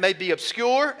something that may be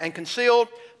obscure and concealed,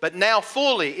 but now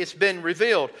fully it's been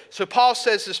revealed. So Paul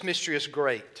says this mystery is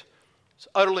great. It's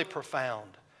utterly profound.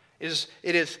 It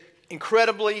is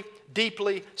incredibly,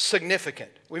 deeply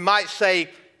significant. We might say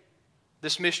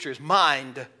this mystery is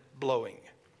mind-blowing.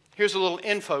 Here's a little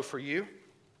info for you.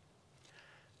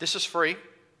 This is free.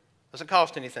 Doesn't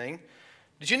cost anything.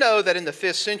 Did you know that in the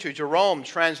 5th century, Jerome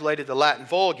translated the Latin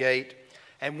Vulgate,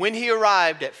 and when he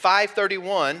arrived at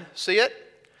 531, see it?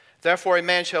 Therefore a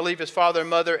man shall leave his father and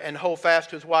mother and hold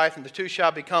fast to his wife, and the two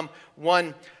shall become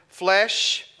one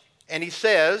flesh. And he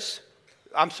says,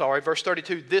 verse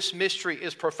 32, this mystery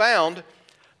is profound.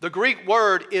 The Greek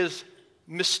word is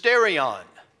mysterion.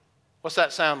 What's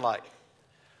that sound like?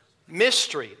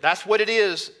 Mystery. That's what it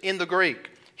is in the Greek.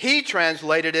 He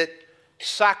translated it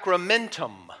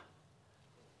sacramentum.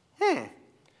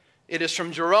 It is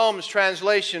from Jerome's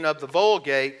translation of the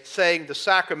Vulgate, saying the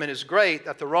sacrament is great,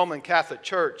 that the Roman Catholic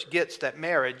Church gets that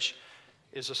marriage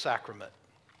is a sacrament.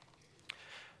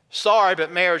 Sorry,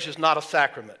 but marriage is not a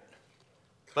sacrament.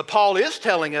 But Paul is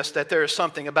telling us that there is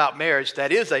something about marriage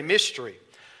that is a mystery.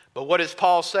 But what is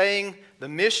Paul saying? The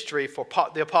mystery for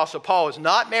the Apostle Paul is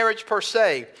not marriage per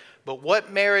se, but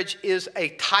what marriage is a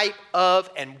type of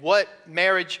and what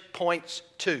marriage points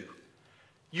to.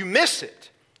 You miss it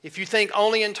if you think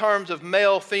only in terms of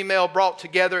male, female brought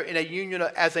together in a union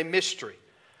as a mystery.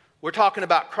 We're talking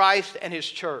about Christ and His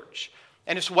church.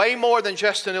 And it's way more than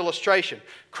just an illustration.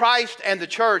 Christ and the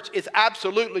church is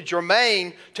absolutely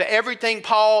germane to everything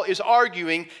Paul is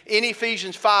arguing in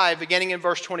Ephesians 5, beginning in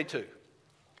verse 22.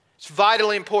 It's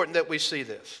vitally important that we see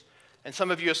this. And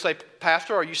some of you will say,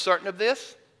 Pastor, are you certain of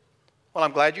this? Well,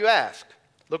 I'm glad you asked.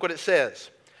 Look what it says.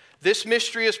 This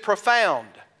mystery is profound,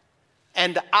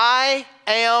 and I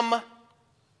am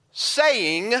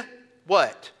saying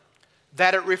what?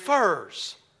 That it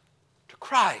refers to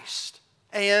Christ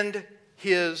and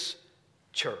His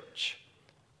church.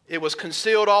 It was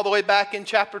concealed all the way back in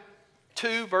chapter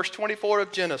 2, verse 24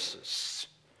 of Genesis.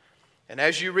 And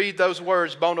as you read those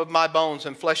words, bone of my bones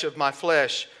and flesh of my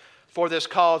flesh, for this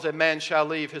cause a man shall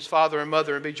leave his father and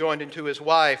mother and be joined unto his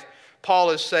wife,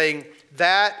 Paul is saying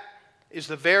that is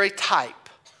the very type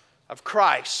of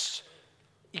Christ's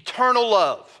eternal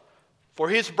love for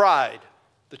His bride,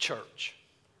 the church.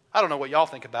 I don't know what y'all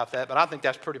think about that, but I think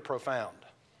that's pretty profound.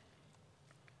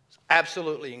 It's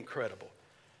absolutely incredible.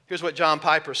 Here's what John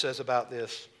Piper says about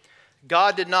this.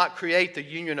 God did not create the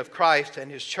union of Christ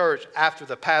and His church after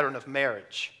the pattern of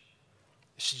marriage.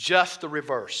 It's just the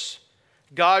reverse.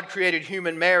 God created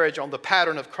human marriage on the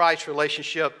pattern of Christ's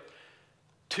relationship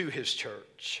to His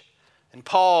church. And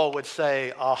Paul would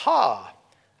say, aha,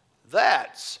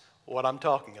 that's what I'm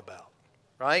talking about,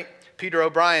 right? Peter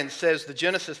O'Brien says the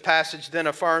Genesis passage then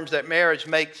affirms that marriage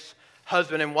makes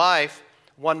husband and wife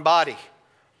one body.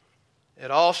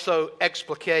 It also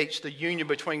explicates the union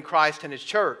between Christ and His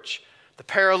church. The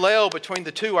parallel between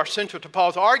the two are central to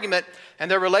Paul's argument, and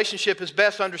their relationship is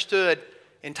best understood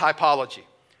in typology.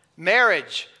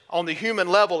 Marriage on the human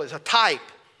level is a type.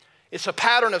 It's a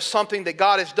pattern of something that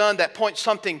God has done that points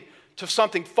to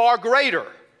something far greater.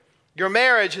 Your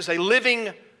marriage is a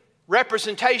living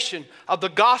representation of the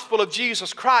gospel of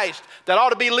Jesus Christ that ought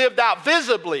to be lived out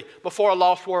visibly before a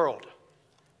lost world.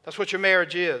 That's what your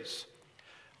marriage is.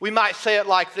 We might say it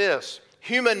like this.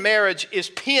 Human marriage is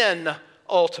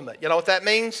penultimate. You know what that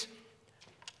means?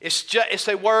 It's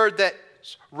a word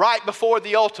that's right before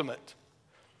the ultimate.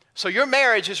 So your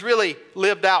marriage is really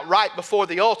lived out right before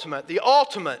the ultimate. The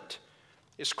ultimate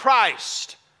is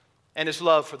Christ and His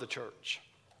love for the church.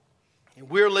 And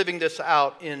we're living this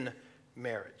out in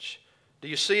marriage. Do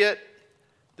you see it?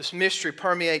 This mystery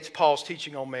permeates Paul's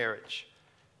teaching on marriage.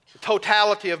 The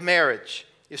totality of marriage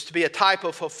is to be a type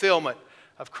of fulfillment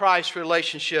of Christ's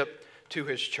relationship to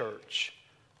His church.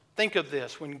 Think of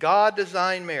this. When God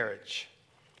designed marriage,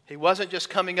 He wasn't just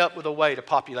coming up with a way to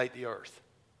populate the earth.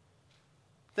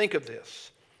 Think of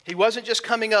this. He wasn't just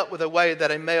coming up with a way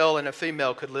that a male and a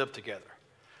female could live together.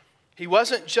 He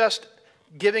wasn't just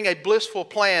giving a blissful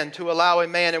plan to allow a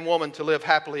man and woman to live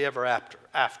happily ever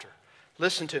after.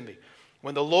 Listen to me.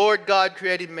 When the Lord God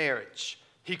created marriage,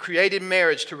 He created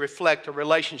marriage to reflect a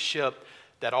relationship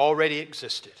that already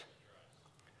existed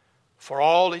for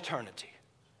all eternity.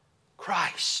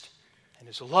 Christ and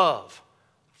his love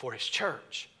for his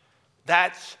church.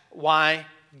 That's why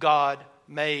God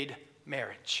made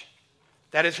marriage.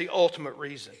 That is the ultimate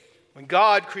reason. When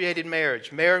God created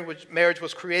marriage, marriage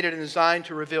was created and designed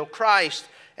to reveal Christ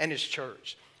and his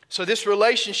church. So this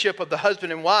relationship of the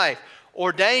husband and wife,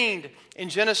 ordained in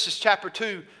Genesis chapter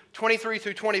 2, 23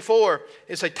 through 24,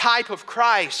 is a type of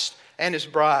Christ and his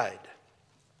bride.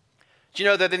 Do you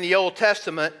know that in the Old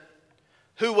Testament,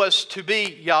 who was to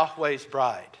be Yahweh's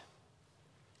bride?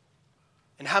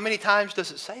 And how many times does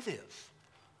it say this?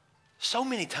 So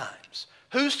many times.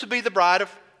 Who's to be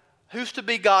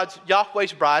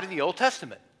Yahweh's bride in the Old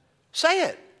Testament? Say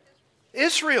it.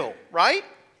 Israel, right?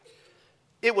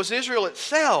 It was Israel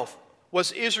itself.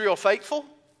 Was Israel faithful?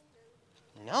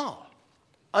 No.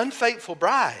 Unfaithful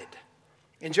bride.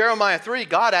 In Jeremiah 3,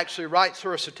 God actually writes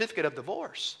her a certificate of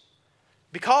divorce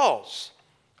because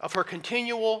of her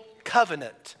continual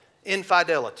covenant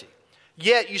infidelity.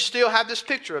 Yet you still have this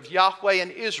picture of Yahweh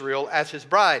and Israel as his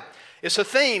bride. It's a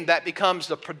theme that becomes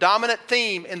the predominant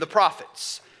theme in the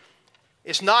prophets.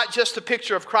 It's not just a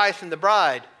picture of Christ and the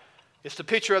bride. It's the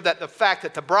picture of the fact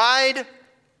that the bride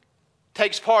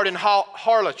takes part in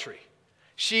harlotry.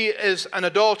 She is an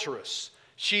adulteress.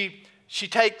 She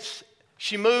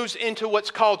moves into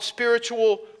what's called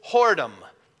spiritual whoredom.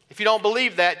 If you don't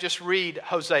believe that, just read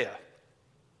Hosea.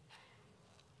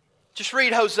 Just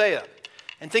read Hosea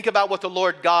and think about what the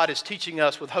Lord God is teaching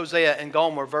us with Hosea and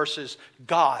Gomer versus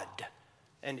God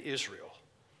and Israel.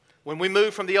 When we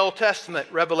move from the Old Testament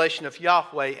revelation of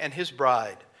Yahweh and his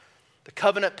bride, the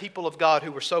covenant people of God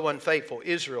who were so unfaithful,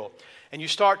 Israel, and you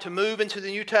start to move into the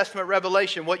New Testament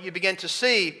revelation, what you begin to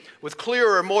see with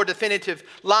clearer, more definitive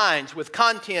lines, with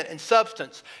content and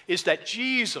substance, is that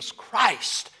Jesus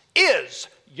Christ is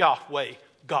Yahweh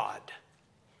God.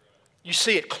 You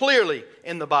see it clearly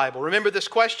in the Bible. Remember this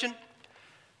question?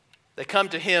 They come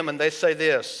to him and they say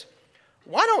this: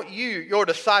 why don't your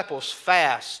disciples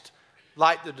fast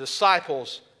like the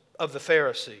disciples of the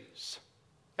Pharisees?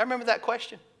 You remember that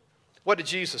question? What did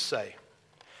Jesus say?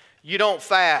 You don't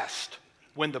fast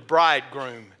when the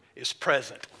bridegroom is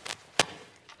present.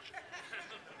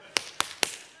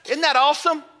 Isn't that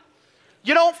awesome?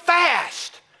 You don't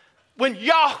fast when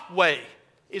Yahweh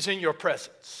is in your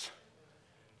presence.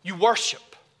 You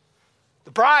worship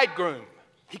the bridegroom.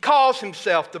 He calls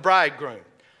himself the bridegroom.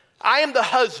 I am the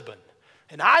husband,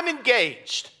 and I'm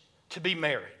engaged to be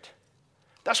married.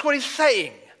 That's what he's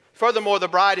saying. Furthermore, the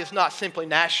bride is not simply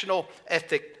national,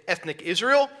 ethnic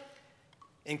Israel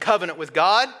in covenant with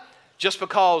God, just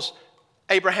because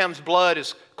Abraham's blood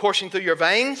is coursing through your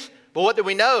veins. But what do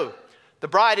we know? The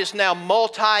bride is now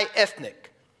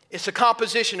multi-ethnic. It's a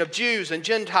composition of Jews and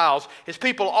Gentiles. It's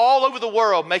people all over the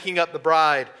world making up the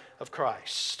bride of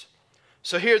Christ.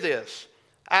 So hear this.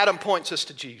 Adam points us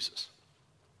to Jesus.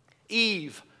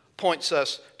 Eve points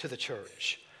us to the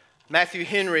church. Matthew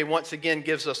Henry once again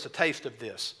gives us a taste of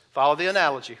this. Follow the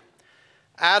analogy.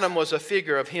 Adam was a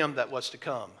figure of him that was to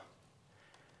come.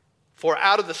 For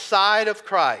out of the side of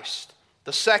Christ,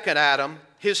 the second Adam,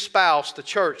 his spouse, the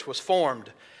church, was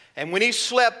formed. And when he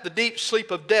slept the deep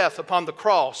sleep of death upon the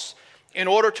cross, in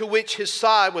order to which his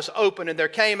side was open and there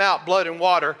came out blood and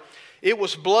water, it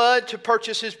was blood to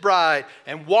purchase his bride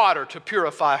and water to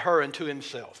purify her unto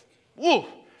himself. Woo!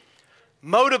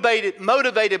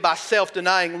 Motivated by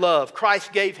self-denying love,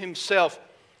 Christ gave himself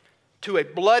to a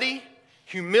bloody,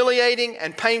 humiliating,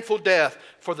 and painful death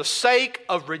for the sake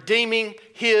of redeeming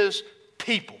his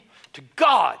people. To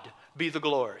God be the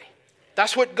glory.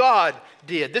 That's what God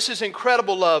did. This is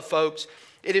incredible love, folks.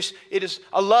 It is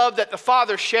a love that the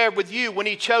Father shared with you when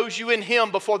he chose you in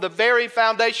him before the very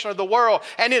foundation of the world.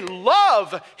 And in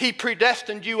love, he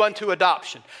predestined you unto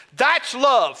adoption. That's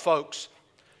love, folks.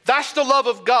 That's the love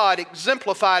of God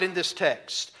exemplified in this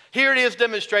text. Here it is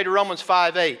demonstrated, Romans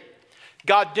 5:8.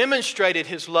 God demonstrated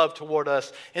his love toward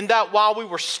us in that while we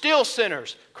were still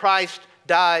sinners, Christ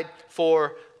died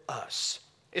for us.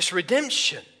 It's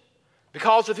redemption.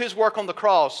 Because of his work on the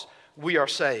cross, we are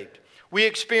saved. We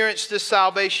experience this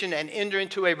salvation and enter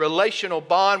into a relational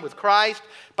bond with Christ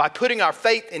by putting our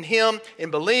faith in him in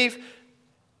belief,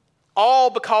 all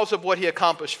because of what he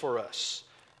accomplished for us.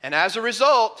 And as a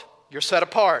result, you're set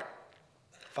apart.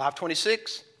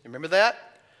 5:26, remember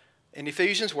that? In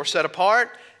Ephesians, we're set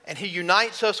apart, and he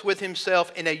unites us with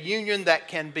himself in a union that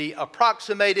can be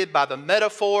approximated by the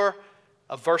metaphor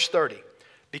of verse 30,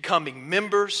 becoming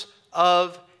members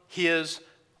of his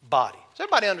body. Does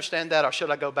everybody understand that, or should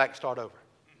I go back and start over?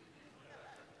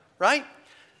 Right?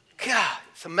 God,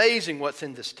 it's amazing what's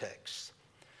in this text.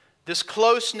 This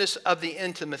closeness of the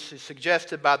intimacy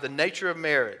suggested by the nature of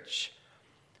marriage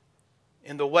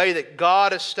in the way that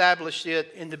God established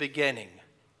it in the beginning,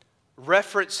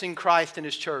 referencing Christ and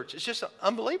His church. It's just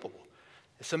unbelievable.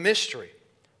 It's a mystery.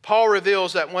 Paul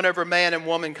reveals that whenever man and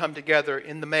woman come together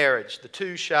in the marriage, the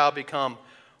two shall become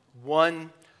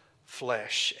one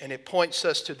flesh. And it points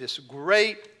us to this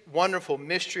great, wonderful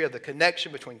mystery of the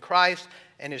connection between Christ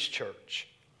and His church.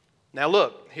 Now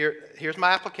look, here's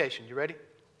my application. You ready?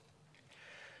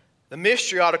 The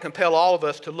mystery ought to compel all of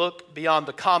us to look beyond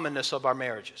the commonness of our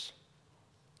marriages.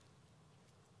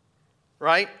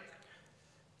 Right?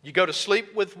 You go to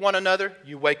sleep with one another,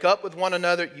 you wake up with one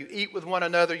another, you eat with one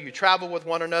another, you travel with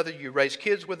one another, you raise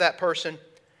kids with that person.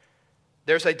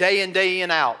 There's a day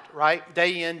in out, right?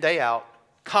 Day in, day out,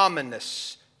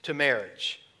 commonness to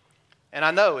marriage. And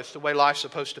I know it's the way life's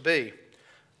supposed to be.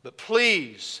 But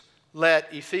please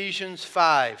let Ephesians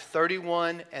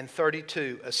 5:31 and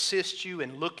 32 assist you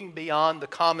in looking beyond the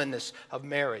commonness of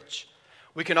marriage.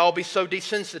 We can all be so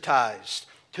desensitized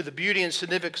to the beauty and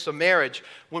significance of marriage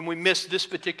when we miss this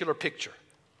particular picture.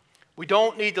 We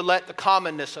don't need to let the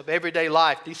commonness of everyday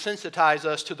life desensitize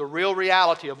us to the real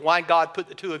reality of why God put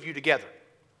the two of you together.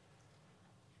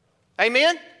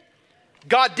 Amen?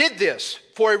 God did this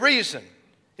for a reason.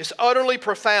 It's utterly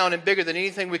profound and bigger than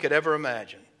anything we could ever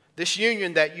imagine. This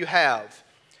union that you have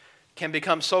can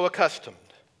become so accustomed,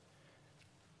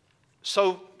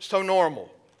 so normal.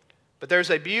 But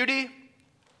there's a beauty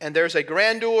and there's a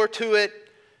grandeur to it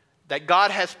that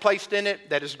God has placed in it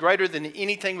that is greater than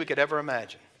anything we could ever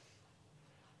imagine.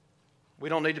 We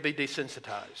don't need to be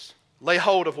desensitized. Lay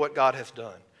hold of what God has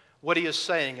done, what He is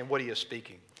saying and what He is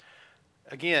speaking.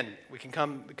 Again, we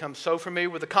can become so familiar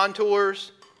with the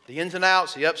contours, the ins and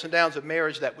outs, the ups and downs of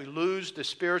marriage that we lose the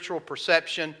spiritual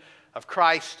perception of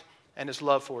Christ and His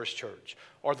love for His church,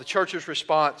 or the church's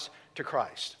response to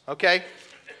Christ. Okay?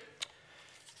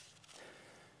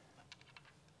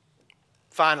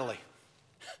 Finally.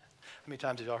 How many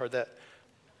times have y'all heard that?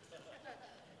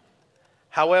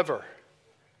 However,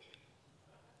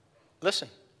 listen,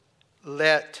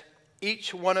 let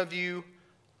each one of you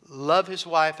love his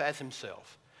wife as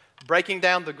himself. Breaking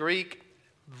down the Greek,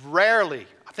 rarely,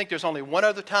 I think there's only one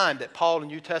other time that Paul in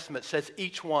the New Testament says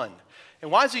each one.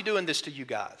 And why is he doing this to you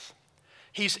guys?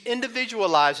 He's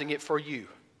individualizing it for you.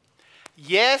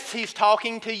 Yes, he's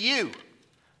talking to you,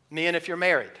 men, if you're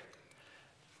married.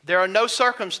 There are no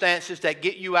circumstances that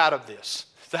get you out of this.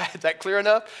 Is that clear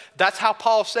enough? That's how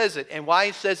Paul says it and why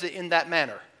he says it in that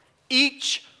manner.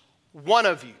 Each one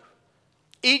of you,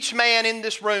 each man in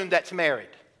this room that's married,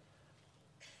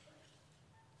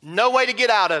 no way to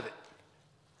get out of it.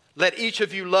 Let each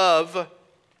of you love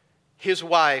his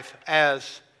wife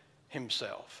as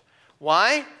himself.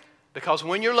 Why? Because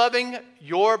when you're loving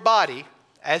your body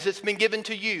as it's been given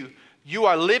to you, you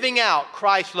are living out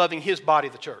Christ loving his body,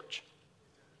 the church.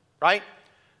 Right?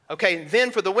 Okay,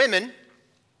 then for the women,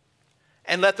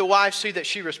 and let the wife see that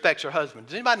she respects her husband.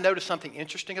 Does anybody notice something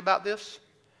interesting about this?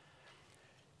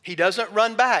 He doesn't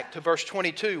run back to verse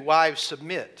 22, wives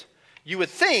submit. You would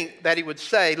think that he would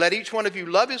say, let each one of you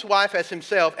love his wife as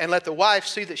himself, and let the wife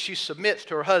see that she submits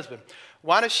to her husband.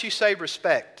 Why does she say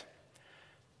respect?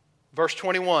 Verse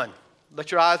 21, let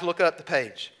your eyes look up the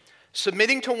page.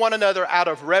 Submitting to one another out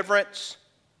of reverence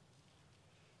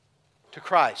to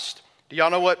Christ. Do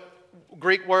y'all know what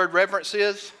Greek word reverence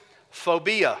is?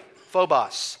 Phobia,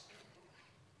 phobos,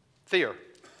 fear.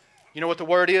 You know what the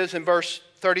word is in verse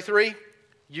 33?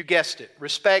 You guessed it.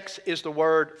 Respects is the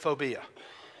word phobia,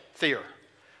 fear.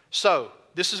 So,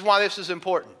 this is why this is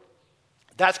important.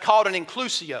 That's called an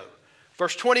inclusio.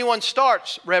 Verse 21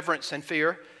 starts reverence and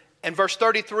fear, and verse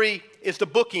 33 is the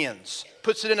bookends,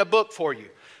 puts it in a book for you.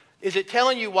 Is it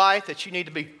telling you, wife, that you need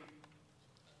to be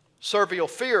servile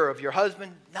fear of your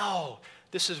husband? No.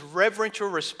 This is reverential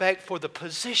respect for the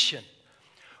position.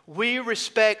 We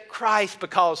respect Christ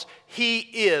because he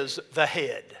is the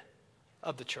head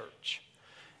of the church.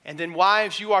 And then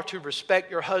wives, you are to respect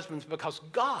your husbands because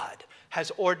God has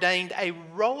ordained a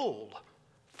role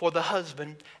for the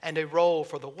husband and a role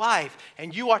for the wife.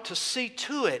 And you are to see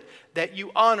to it that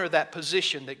you honor that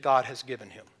position that God has given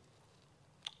him.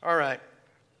 All right.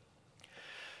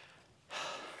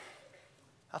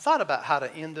 I thought about how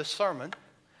to end this sermon,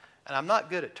 and I'm not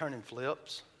good at turning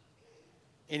flips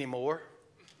anymore.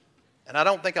 And I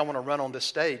don't think I want to run on this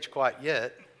stage quite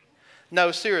yet.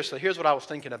 No, seriously, here's what I was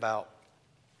thinking about.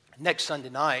 Next Sunday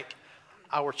night,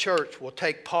 our church will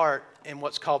take part in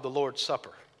what's called the Lord's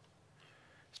Supper.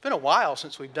 It's been a while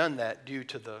since we've done that due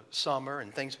to the summer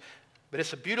and things, but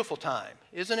it's a beautiful time,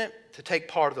 isn't it, to take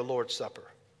part of the Lord's Supper.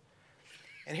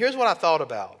 And here's what I thought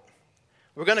about.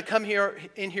 We're going to come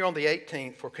in here on the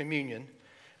 18th for communion,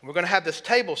 and we're going to have this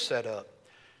table set up.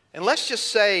 And let's just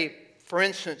say for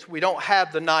instance, we don't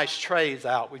have the nice trays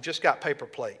out. We've just got paper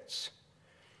plates.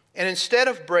 And instead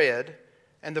of bread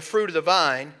and the fruit of the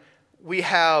vine, we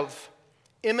have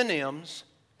M&Ms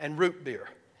and root beer.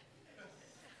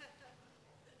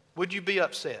 Would you be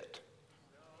upset?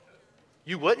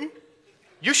 You wouldn't?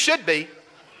 You should be.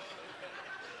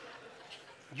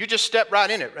 You just step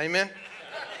right in it, amen?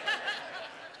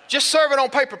 Just serve it on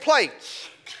paper plates.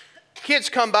 Kids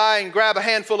come by and grab a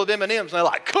handful of M&Ms and they're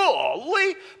like,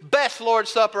 "Golly, best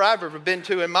Lord's Supper I've ever been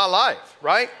to in my life,"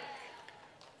 right?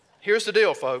 Here's the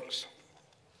deal, folks.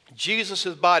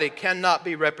 Jesus' body cannot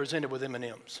be represented with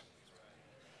M&Ms.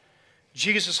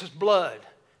 Jesus' blood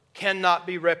cannot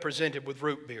be represented with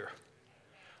root beer.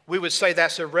 We would say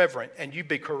that's irreverent, and you'd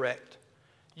be correct.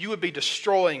 You would be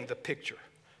destroying the picture.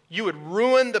 You would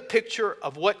ruin the picture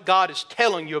of what God is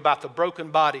telling you about the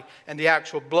broken body and the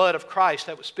actual blood of Christ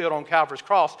that was spilled on Calvary's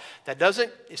cross.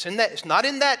 It's not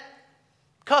in that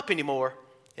cup anymore.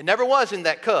 It never was in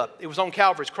that cup. It was on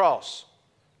Calvary's cross,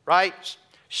 right?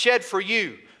 Shed for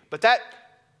you. But that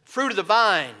fruit of the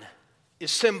vine is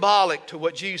symbolic to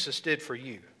what Jesus did for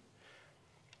you.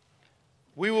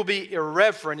 We will be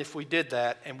irreverent if we did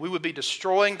that, and we would be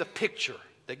destroying the picture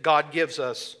that God gives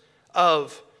us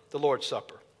of the Lord's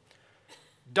Supper.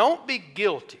 Don't be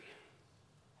guilty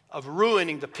of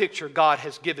ruining the picture God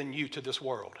has given you to this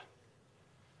world.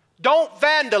 Don't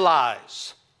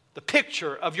vandalize the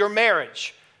picture of your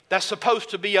marriage that's supposed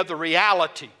to be of the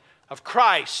reality of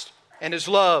Christ and His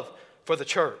love for the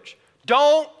church.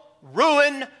 Don't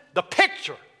ruin the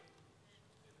picture.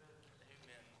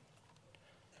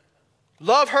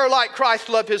 Love her like Christ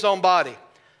loved His own body.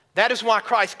 That is why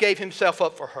Christ gave Himself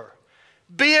up for her.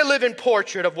 Be a living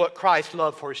portrait of what Christ's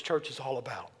love for His church is all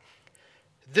about.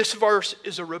 This verse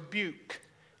is a rebuke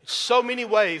in so many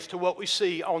ways to what we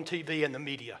see on TV and the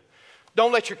media.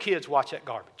 Don't let your kids watch that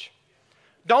garbage.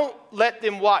 Don't let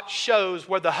them watch shows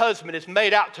where the husband is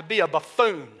made out to be a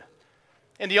buffoon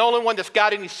and the only one that's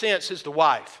got any sense is the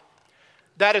wife.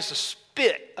 That is a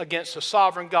spit against the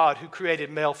sovereign God who created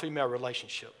male-female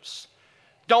relationships.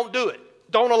 Don't do it.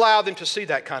 Don't allow them to see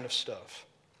that kind of stuff.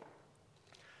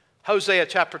 Hosea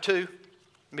chapter 2.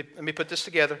 Let me put this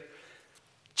together.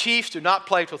 Chiefs do not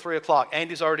play till 3 o'clock.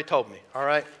 Andy's already told me, all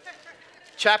right?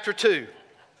 Chapter 2.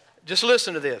 Just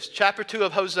listen to this. Chapter 2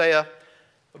 of Hosea,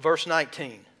 verse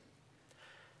 19.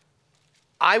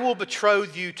 I will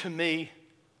betroth you to me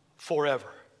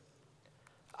forever.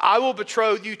 I will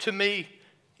betroth you to me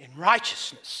in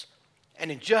righteousness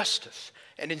and in justice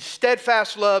and in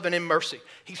steadfast love and in mercy.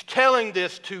 He's telling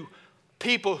this to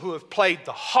people who have played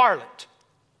the harlot.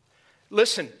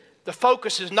 Listen, the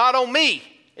focus is not on me.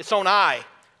 It's on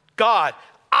God.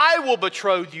 I will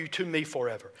betroth you to me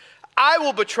forever. I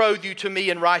will betroth you to me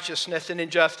in righteousness and in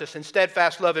justice and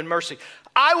steadfast love and mercy.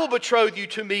 I will betroth you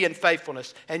to me in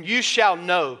faithfulness, and you shall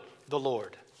know the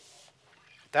Lord.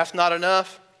 That's not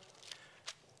enough.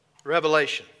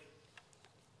 Revelation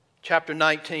chapter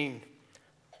 19,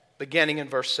 beginning in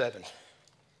verse 7.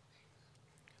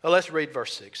 Well, let's read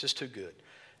verse 6. It's too good.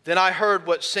 Then I heard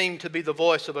what seemed to be the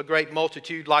voice of a great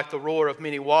multitude, like the roar of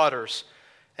many waters,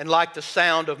 and like the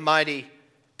sound of mighty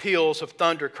peals of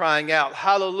thunder, crying out,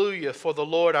 Hallelujah, for the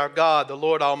Lord our God, the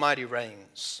Lord Almighty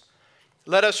reigns.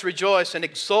 Let us rejoice and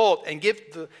exult and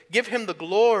give Him the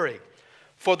glory,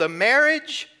 for the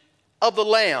marriage of the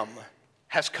Lamb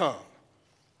has come,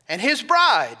 and His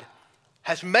bride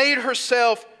has made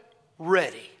herself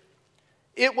ready.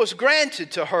 It was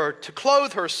granted to her to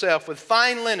clothe herself with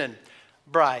fine linen,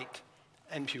 bright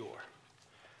and pure.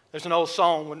 There's an old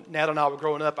song when Nat and I were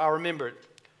growing up. I remember it.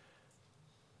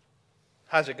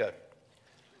 How's it go?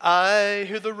 I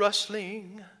hear the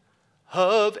rustling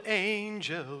of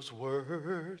angels'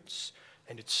 words,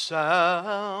 and it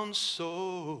sounds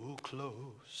so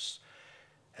close.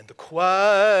 And the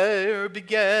choir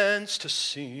begins to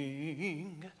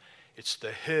sing. It's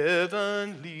the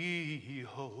heavenly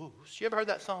host. You ever heard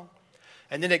that song?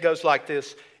 And then it goes like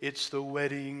this. It's the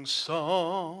wedding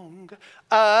song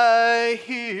I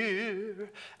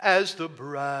hear as the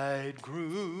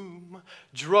bridegroom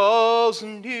draws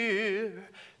near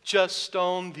just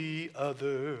on the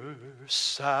other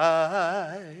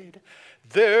side.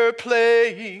 They're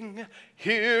playing,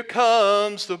 Here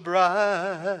Comes the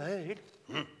Bride.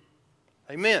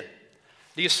 Amen.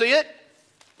 Do you see it?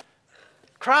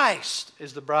 Christ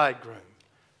is the bridegroom.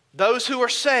 Those who are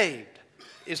saved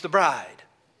is the bride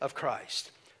of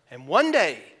Christ. And one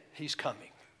day, He's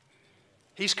coming.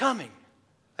 He's coming.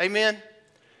 Amen?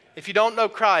 If you don't know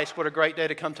Christ, what a great day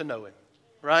to come to know Him,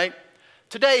 right?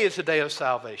 Today is the day of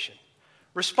salvation.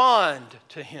 Respond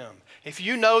to Him. If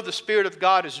you know the Spirit of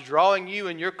God is drawing you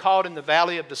and you're caught in the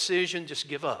valley of decision, just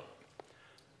give up.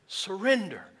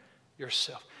 Surrender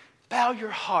yourself. Bow your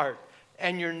heart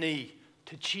and your knee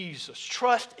to Jesus.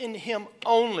 Trust in Him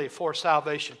only for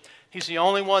salvation. He's the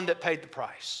only one that paid the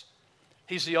price.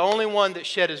 He's the only one that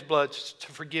shed His blood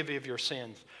to forgive you of your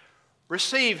sins.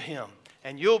 Receive Him,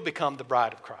 and you'll become the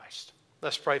bride of Christ.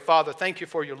 Let's pray. Father, thank you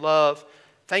for your love.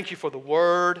 Thank you for the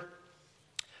Word.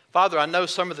 Father, I know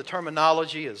some of the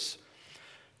terminology is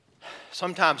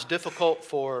sometimes difficult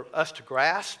for us to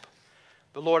grasp.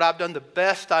 But Lord, I've done the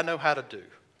best I know how to do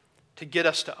to get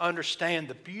us to understand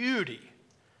the beauty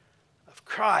of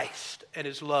Christ and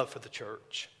His love for the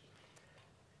church.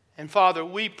 And Father,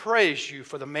 we praise you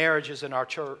for the marriages in our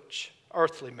church,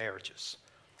 earthly marriages.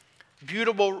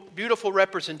 Beautiful, beautiful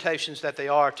representations that they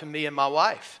are to me and my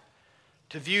wife,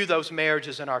 to view those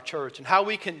marriages in our church and how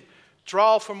we can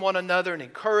draw from one another and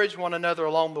encourage one another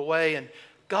along the way. And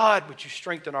God, would you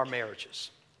strengthen our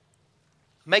marriages?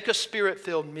 Make us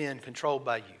Spirit-filled men controlled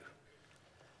by you.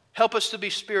 Help us to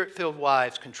be Spirit-filled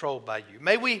wives controlled by you.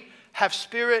 May we have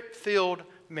Spirit-filled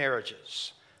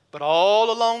marriages. But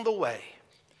all along the way,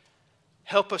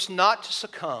 help us not to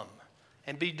succumb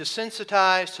and be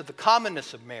desensitized to the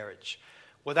commonness of marriage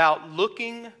without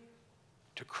looking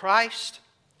to Christ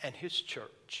and His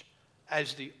church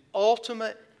as the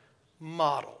ultimate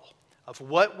model of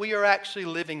what we are actually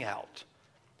living out.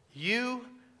 You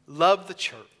love the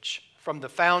church from the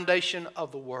foundation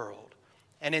of the world.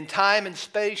 And in time and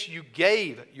space, you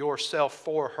gave yourself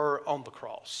for her on the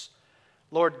cross.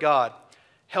 Lord God,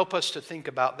 help us to think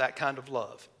about that kind of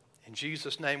love. In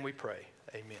Jesus' name we pray.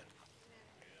 Amen.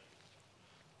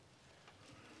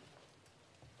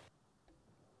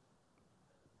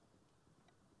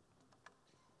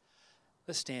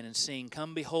 Let's stand and sing,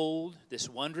 "Come behold this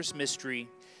wondrous mystery,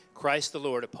 Christ the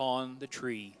Lord upon the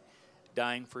tree,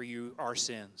 dying for you our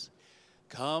sins."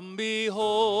 Come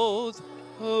behold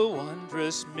a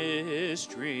wondrous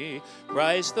mystery,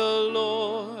 Christ the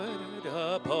Lord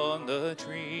upon the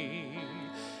tree.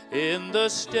 In the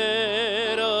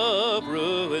stead of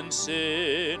ruined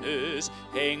sinners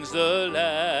hangs the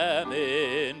Lamb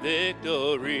in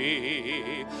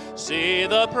victory. See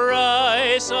the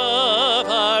price of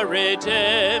our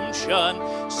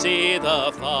redemption, see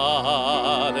the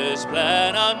Father's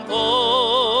plan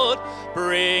unfold,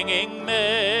 bringing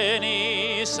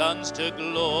many sons to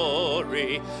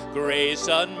glory, grace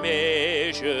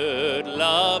unmeasured,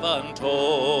 love untold.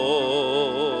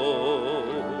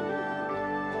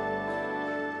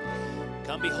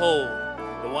 Come behold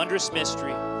the wondrous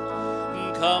mystery.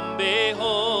 Come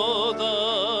behold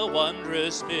the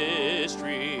wondrous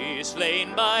mystery.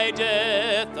 Slain by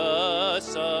death, the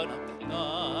Son of the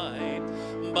night,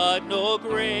 but no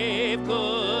grave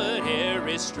could e'er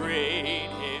restrain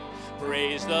Him.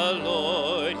 Praise the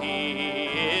Lord, He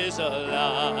is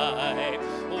alive.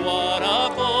 What a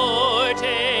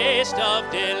foretaste of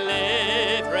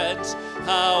deliverance,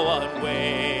 how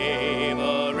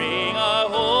unwavering our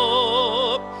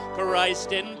hope.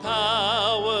 Christ in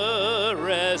power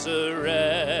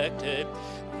resurrected,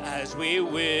 as we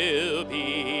will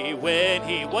be when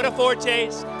He, what a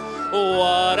foretaste,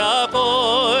 what a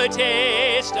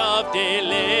foretaste of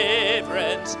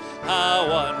deliverance,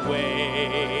 how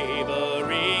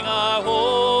unwavering our hope.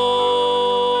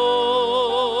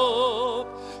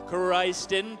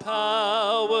 Christ in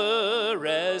power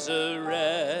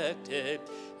resurrected,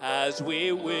 as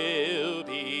we will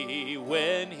be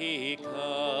when He comes.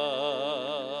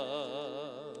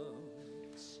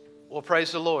 Well,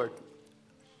 praise the Lord.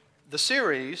 The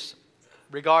series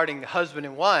regarding husband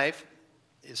and wife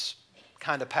is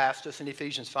kind of past us in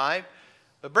Ephesians 5.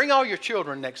 But bring all your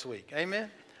children next week.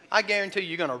 Amen? I guarantee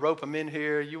you're going to rope them in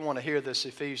here. You want to hear this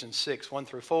Ephesians 6, 1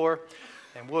 through 4.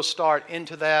 And we'll start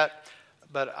into that.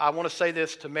 But I want to say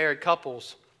this to married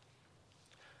couples.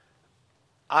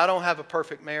 I don't have a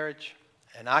perfect marriage,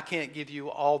 and I can't give you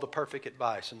all the perfect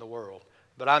advice in the world.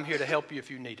 But I'm here to help you if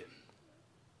you need it.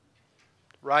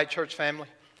 Right, church family?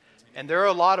 And there are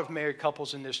a lot of married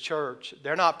couples in this church.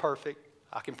 They're not perfect.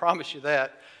 I can promise you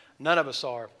that. None of us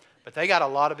are. But they got a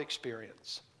lot of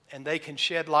experience. And they can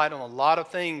shed light on a lot of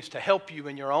things to help you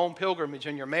in your own pilgrimage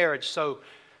in your marriage. So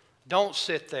don't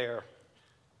sit there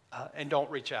and don't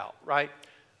reach out, right?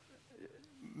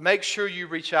 Make sure you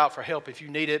reach out for help if you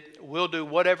need it. We'll do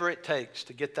whatever it takes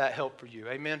to get that help for you.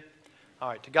 Amen? All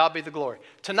right, to God be the glory.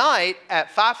 Tonight at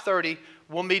 5:30,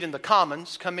 we'll meet in the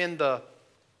Commons. Come in the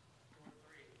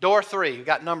door 3. We've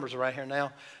got numbers right here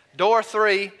now. Door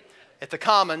 3 at the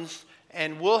Commons.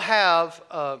 And we'll have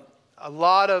a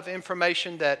lot of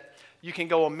information that you can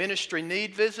go on ministry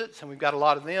need visits, and we've got a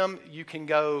lot of them. You can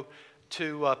go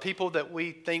to people that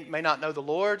we think may not know the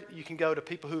Lord. You can go to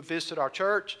people who visited our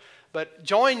church. But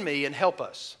join me and help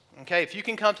us. Okay, if you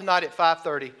can come tonight at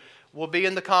 5:30, we'll be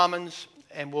in the Commons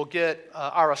and we'll get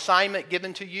our assignment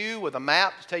given to you with a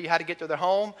map to tell you how to get to their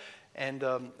home. And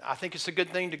I think it's a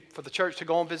good thing for the church to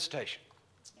go on visitation.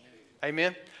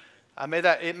 Amen.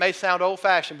 It may sound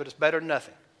old-fashioned, but it's better than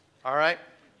nothing. All right?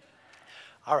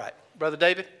 All right. Brother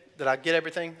David, did I get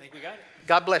everything? I think we got it.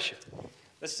 God bless you.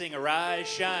 Let's sing Arise,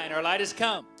 Shine. Our light has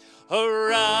come.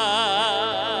 Arise,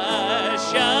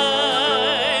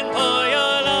 shine.